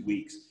up in 2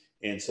 weeks.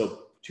 And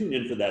so tune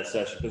in for that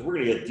session, because we're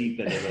going to get deep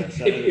into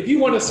this. if you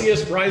want to see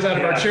us rise out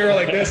of our chair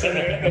like this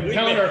and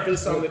pound our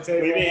fists on the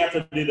table. We may have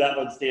to do that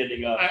one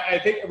standing up. I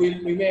think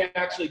we may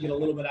actually get a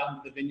little bit out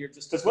into the vineyard.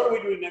 Because what are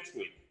we doing next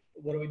week?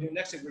 What are we doing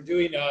next week? We're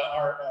doing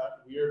our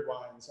weird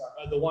wines,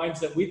 the wines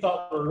that we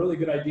thought were a really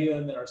good idea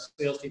and that our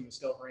sales team is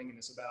still haranguing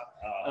us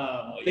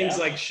about. Things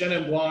like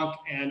Chenin Blanc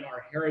and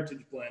our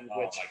Heritage Blend. Oh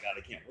my God,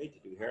 I can't wait to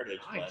do Heritage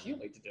Blend. I can't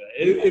wait to do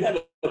it. We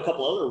have a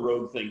couple other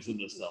rogue things in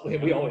this cellar.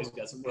 We always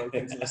got some rogue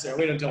things in this cellar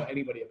we don't tell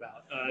anybody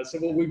about. So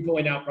we'll be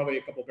pulling out probably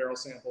a couple barrel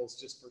samples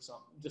just for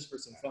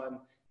some fun,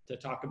 to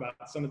talk about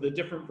some of the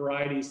different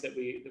varieties that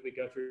we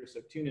go through.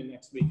 So tune in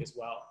next week as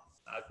well,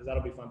 because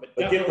that'll be fun.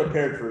 But get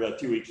prepared for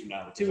 2 weeks from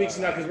now. 2 weeks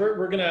from now, because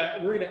we're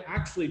gonna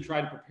actually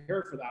try to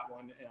prepare for that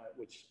one,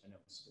 which I know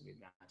is gonna be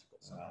magical.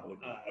 So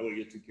I would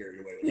get too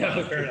carried away with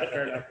that.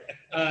 Fair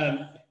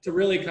enough. To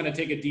really kind of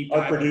take a deep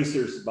dive. Our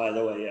producers, by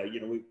the way,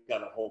 we've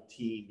got a whole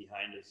team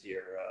behind us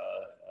here.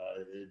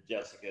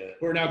 Jessica.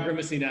 We're now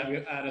grimacing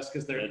at us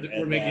because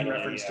we're making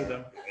reference to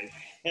them.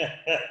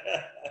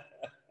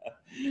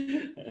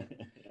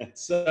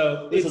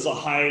 So this is a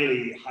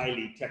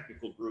highly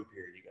technical group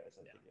here, you guys.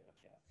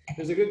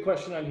 There's a good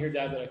question on here,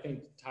 Dad, that I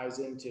think ties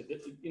into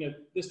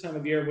this time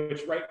of year,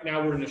 which right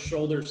now we're in a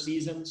shoulder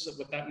season. So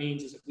what that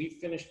means is that we've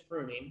finished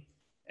pruning,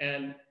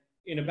 and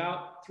in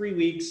about 3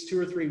 weeks, 2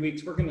 or 3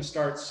 weeks, we're going to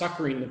start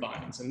suckering the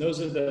vines, and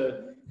those are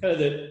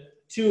the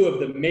two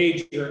of the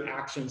major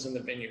actions in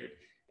the vineyard.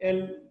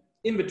 And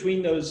in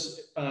between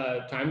those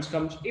times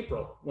comes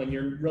April, when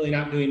you're really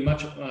not doing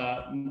much,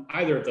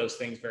 either of those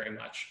things very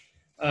much.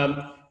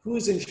 Who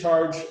is in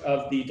charge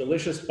of the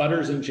delicious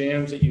butters and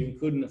jams that you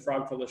include in the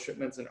Frogfella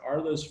shipments, and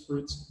are those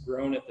fruits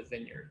grown at the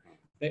vineyard?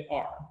 They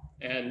are,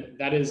 and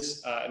that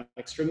is an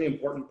extremely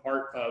important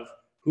part of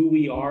who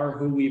we are,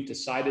 who we've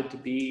decided to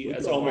be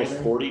as a almost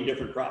winery. 40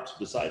 different crops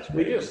besides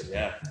grapes. We do.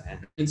 Yeah.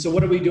 And so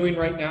what are we doing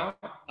right now?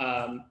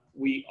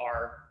 We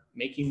are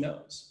making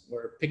those.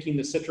 We're picking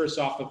the citrus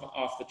off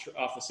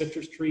the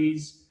citrus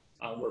trees.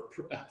 We're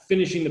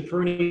finishing the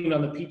pruning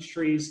on the peach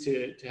trees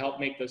to help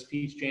make those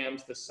peach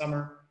jams this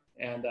summer.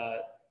 And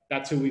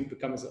that's who we've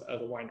become as a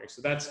winery.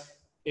 So that's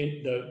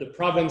in the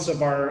province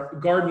of our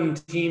garden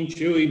team,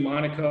 Chewy,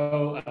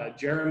 Monaco,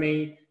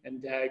 Jeremy,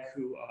 and Dag,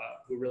 who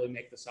really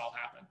make this all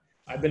happen.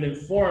 I've been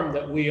informed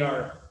that we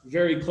are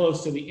very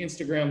close to the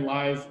Instagram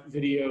live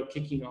video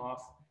kicking all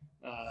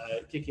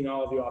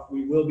of you off.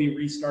 We will be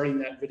restarting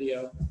that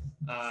video.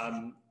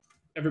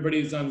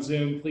 everybody who's on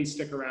Zoom, please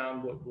stick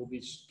around. We'll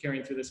be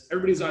carrying through this.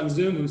 Everybody's on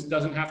Zoom who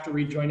doesn't have to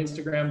rejoin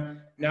Instagram.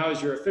 Now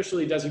is your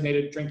officially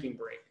designated drinking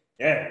break.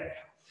 Yeah.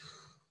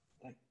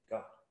 Thank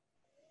God.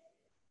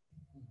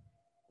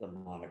 The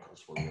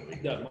monocles were really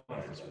good.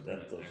 I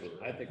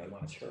think the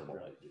monocles were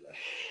really good.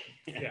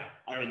 Yeah.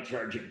 I'm in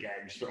charge of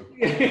gags from.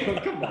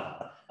 Come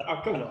on.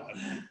 Oh, come on.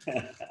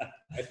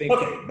 I think.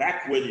 Okay,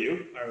 back with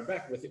you. All right,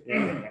 back with you.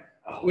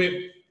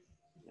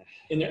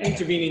 In the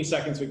intervening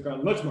seconds, we've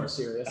gone much more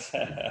serious.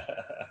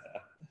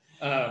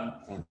 So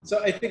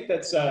I think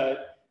that's,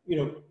 you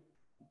know,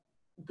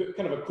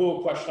 kind of a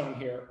cool question on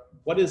here.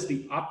 What is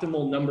the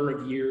optimal number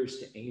of years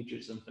to age a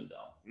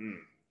Zinfandel?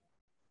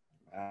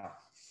 Wow.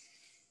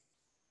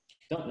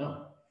 Don't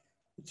know.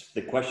 It's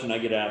the question I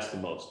get asked the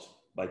most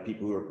by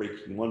people who are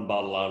breaking one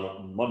bottle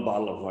of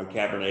my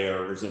Cabernet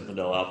or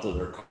Zinfandel out to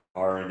their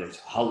car, and it's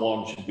how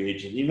long should we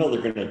age it? You know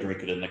they're going to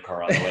drink it in the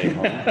car on the way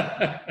home.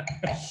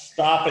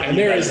 Stop it. And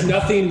there is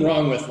nothing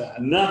wrong with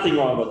that. Nothing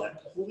wrong with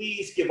that.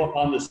 Please give up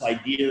on this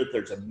idea that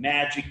there's a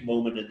magic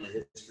moment in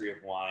the history of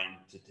wine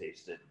to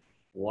taste it.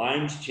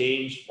 Wines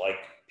change like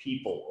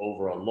people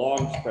over a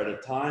long spread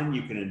of time.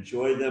 You can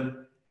enjoy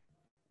them,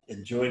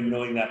 enjoy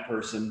knowing that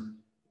person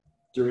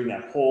during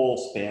that whole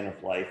span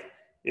of life.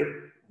 It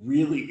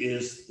really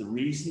is the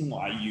reason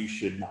why you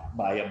should not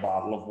buy a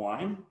bottle of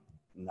wine,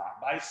 not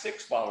buy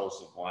 6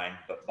 bottles of wine,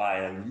 but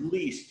buy at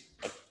least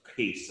a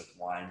case of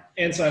wine.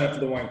 And sign up for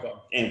the wine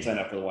club. And sign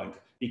up for the wine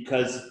club.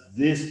 Because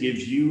this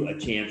gives you a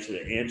chance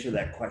to answer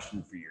that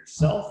question for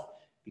yourself.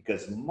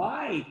 Because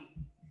my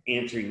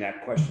answering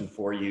that question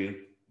for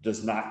you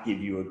does not give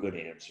you a good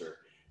answer.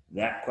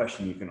 That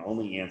question you can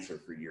only answer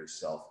for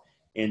yourself.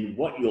 And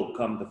what you'll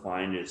come to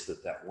find is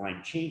that that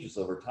wine changes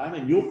over time,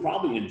 and you'll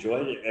probably enjoy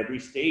it at every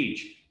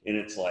stage in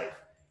its life.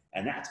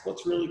 And that's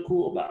what's really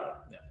cool about it.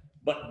 Yeah.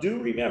 But do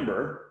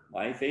remember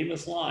my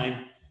famous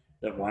line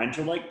that wines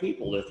are like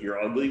people. If you're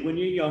ugly when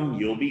you're young,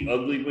 you'll be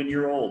ugly when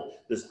you're old.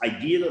 This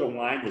idea that a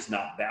wine is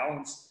not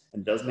balanced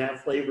and doesn't have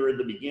flavor in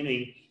the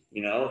beginning,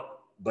 you know,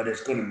 but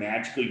it's going to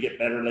magically get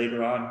better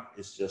later on,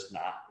 is just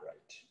not right.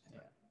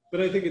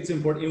 But I think it's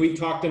important. And we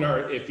talked in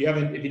our, if you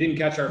didn't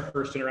catch our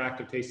first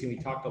interactive tasting, we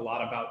talked a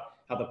lot about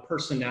how the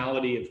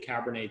personality of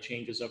Cabernet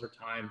changes over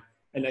time.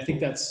 And I think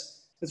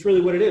that's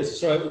really what it is.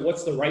 So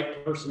what's the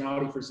right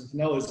personality for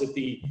Zinfandel?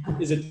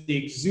 Is it the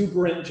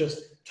exuberant,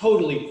 just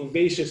totally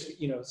vivacious,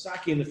 you know,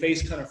 sake in the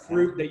face kind of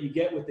fruit that you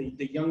get with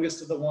the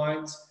youngest of the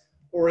wines?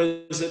 Or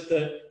is it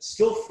the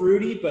still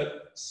fruity,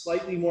 but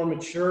slightly more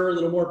mature, a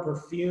little more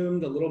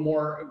perfumed, a little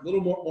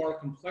more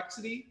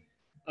complexity?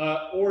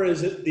 Or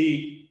is it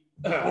the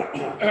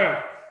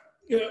claret,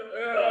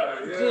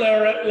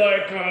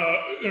 like,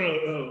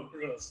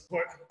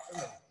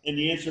 and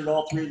the answer to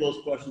all 3 of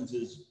those questions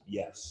is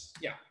yes.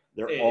 Yeah.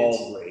 They're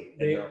all great,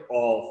 and they're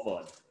all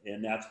fun.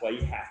 And that's why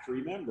you have to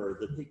remember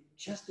that they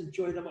just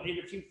enjoy them. And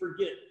if you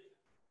forget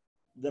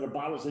that a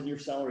bottle's in your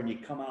cellar and you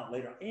come out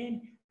later,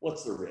 and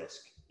what's the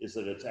risk? Is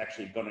that it's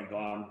actually going to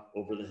go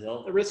over the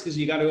hill? The risk is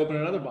you got to open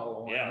another bottle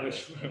of wine, yeah,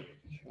 which, you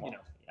know,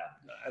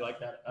 I like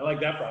that. I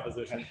like that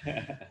proposition.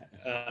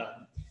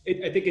 I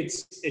think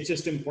it's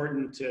just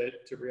important to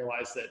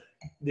realize that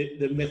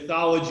the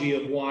mythology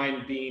of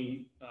wine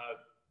being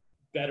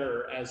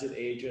better as it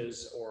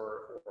ages,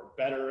 or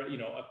better, you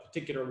know, a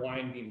particular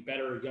wine being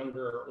better,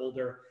 younger, or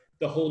older,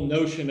 the whole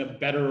notion of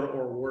better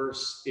or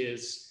worse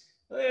it's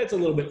a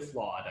little bit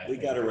flawed. We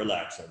got to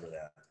relax over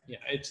that. Yeah,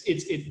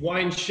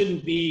 wine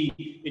shouldn't be.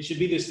 It should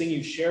be this thing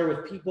you share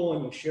with people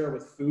and you share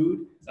with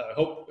food.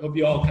 Hope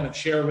you all kind of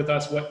share with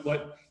us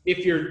what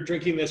if you're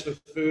drinking this with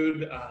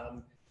food. You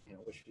know,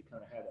 wish we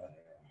kind of had a.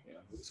 You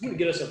know, it's going to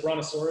get us a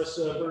brontosaurus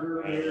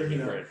burger here. You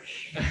know,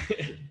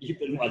 you've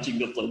been watching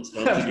the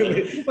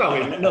Flintstones. Well,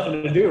 we have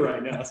nothing to do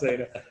right now.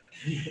 So,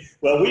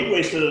 well, we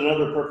wasted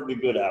another perfectly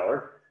good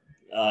hour.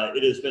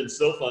 It has been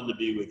so fun to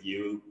be with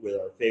you with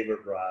our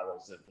favorite varietal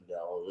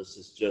Zinfandel. This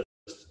has just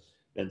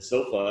been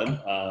so fun.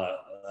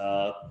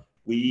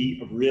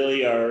 We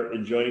really are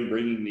enjoying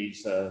bringing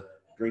these day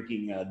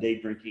drinking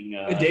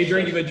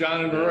with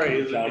John and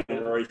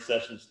Rory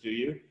sessions to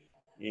you.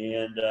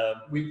 And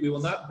we will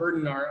not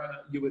burden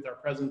you with our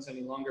presence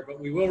any longer, but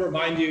we will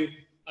remind you,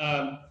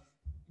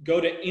 go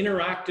to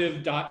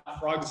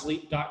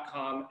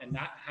interactive.frogsleep.com, and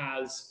that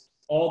has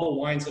all the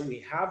wines that we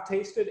have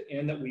tasted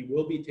and that we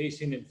will be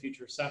tasting in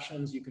future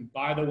sessions. You can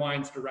buy the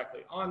wines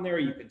directly on there.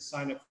 You can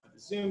sign up for the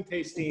Zoom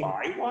tasting.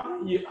 Buy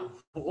one? Yeah.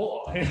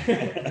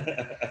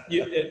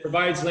 It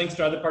provides links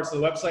to other parts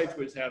of the website,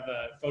 which have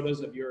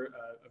photos of yours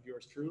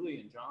truly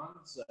and John.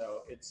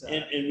 So it's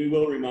and we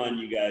will remind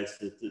you guys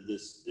that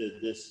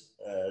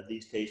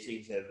these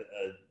tastings have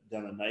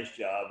done a nice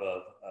job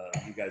of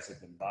you guys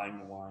have been buying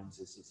the wines.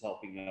 This is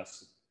helping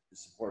us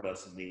support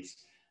us in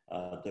these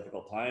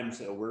difficult times.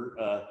 So we're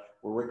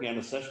working on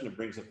a session that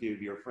brings a few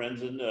of your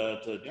friends in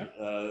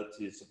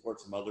to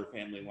support some other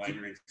family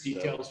wineries.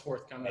 Details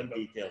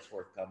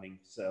forthcoming.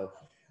 So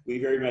we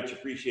very much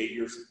appreciate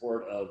your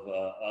support of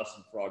us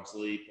and Frog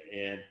Sleep,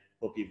 and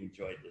hope you've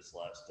enjoyed this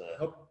last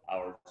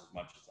hour as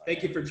much as I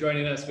Thank you for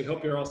joining us. We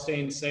hope you're all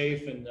staying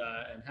safe and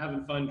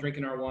having fun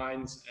drinking our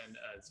wines and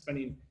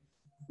spending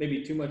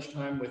maybe too much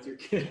time with your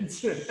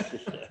kids.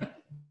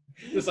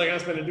 Just like I'm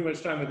spending too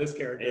much time with this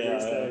character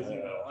these days,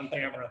 on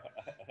camera.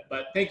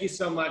 But thank you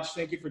so much.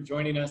 Thank you for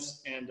joining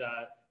us. And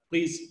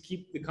please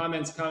keep the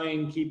comments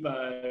coming. Keep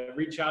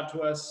reach out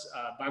to us.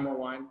 Buy more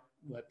wine.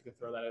 We'll have to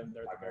throw that in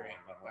there at the very end.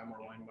 Buy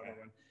more wine. Buy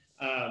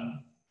more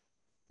wine.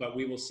 But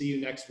we will see you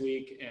next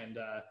week, and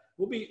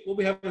we'll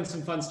be having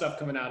some fun stuff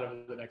coming out over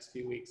the next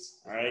few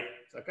weeks. All right.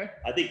 Okay.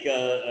 I think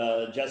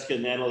Jessica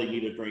and Natalie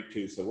need a drink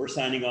too, so we're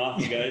signing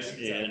off, you guys,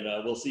 exactly. And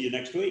we'll see you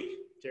next week.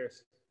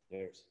 Cheers.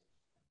 Cheers.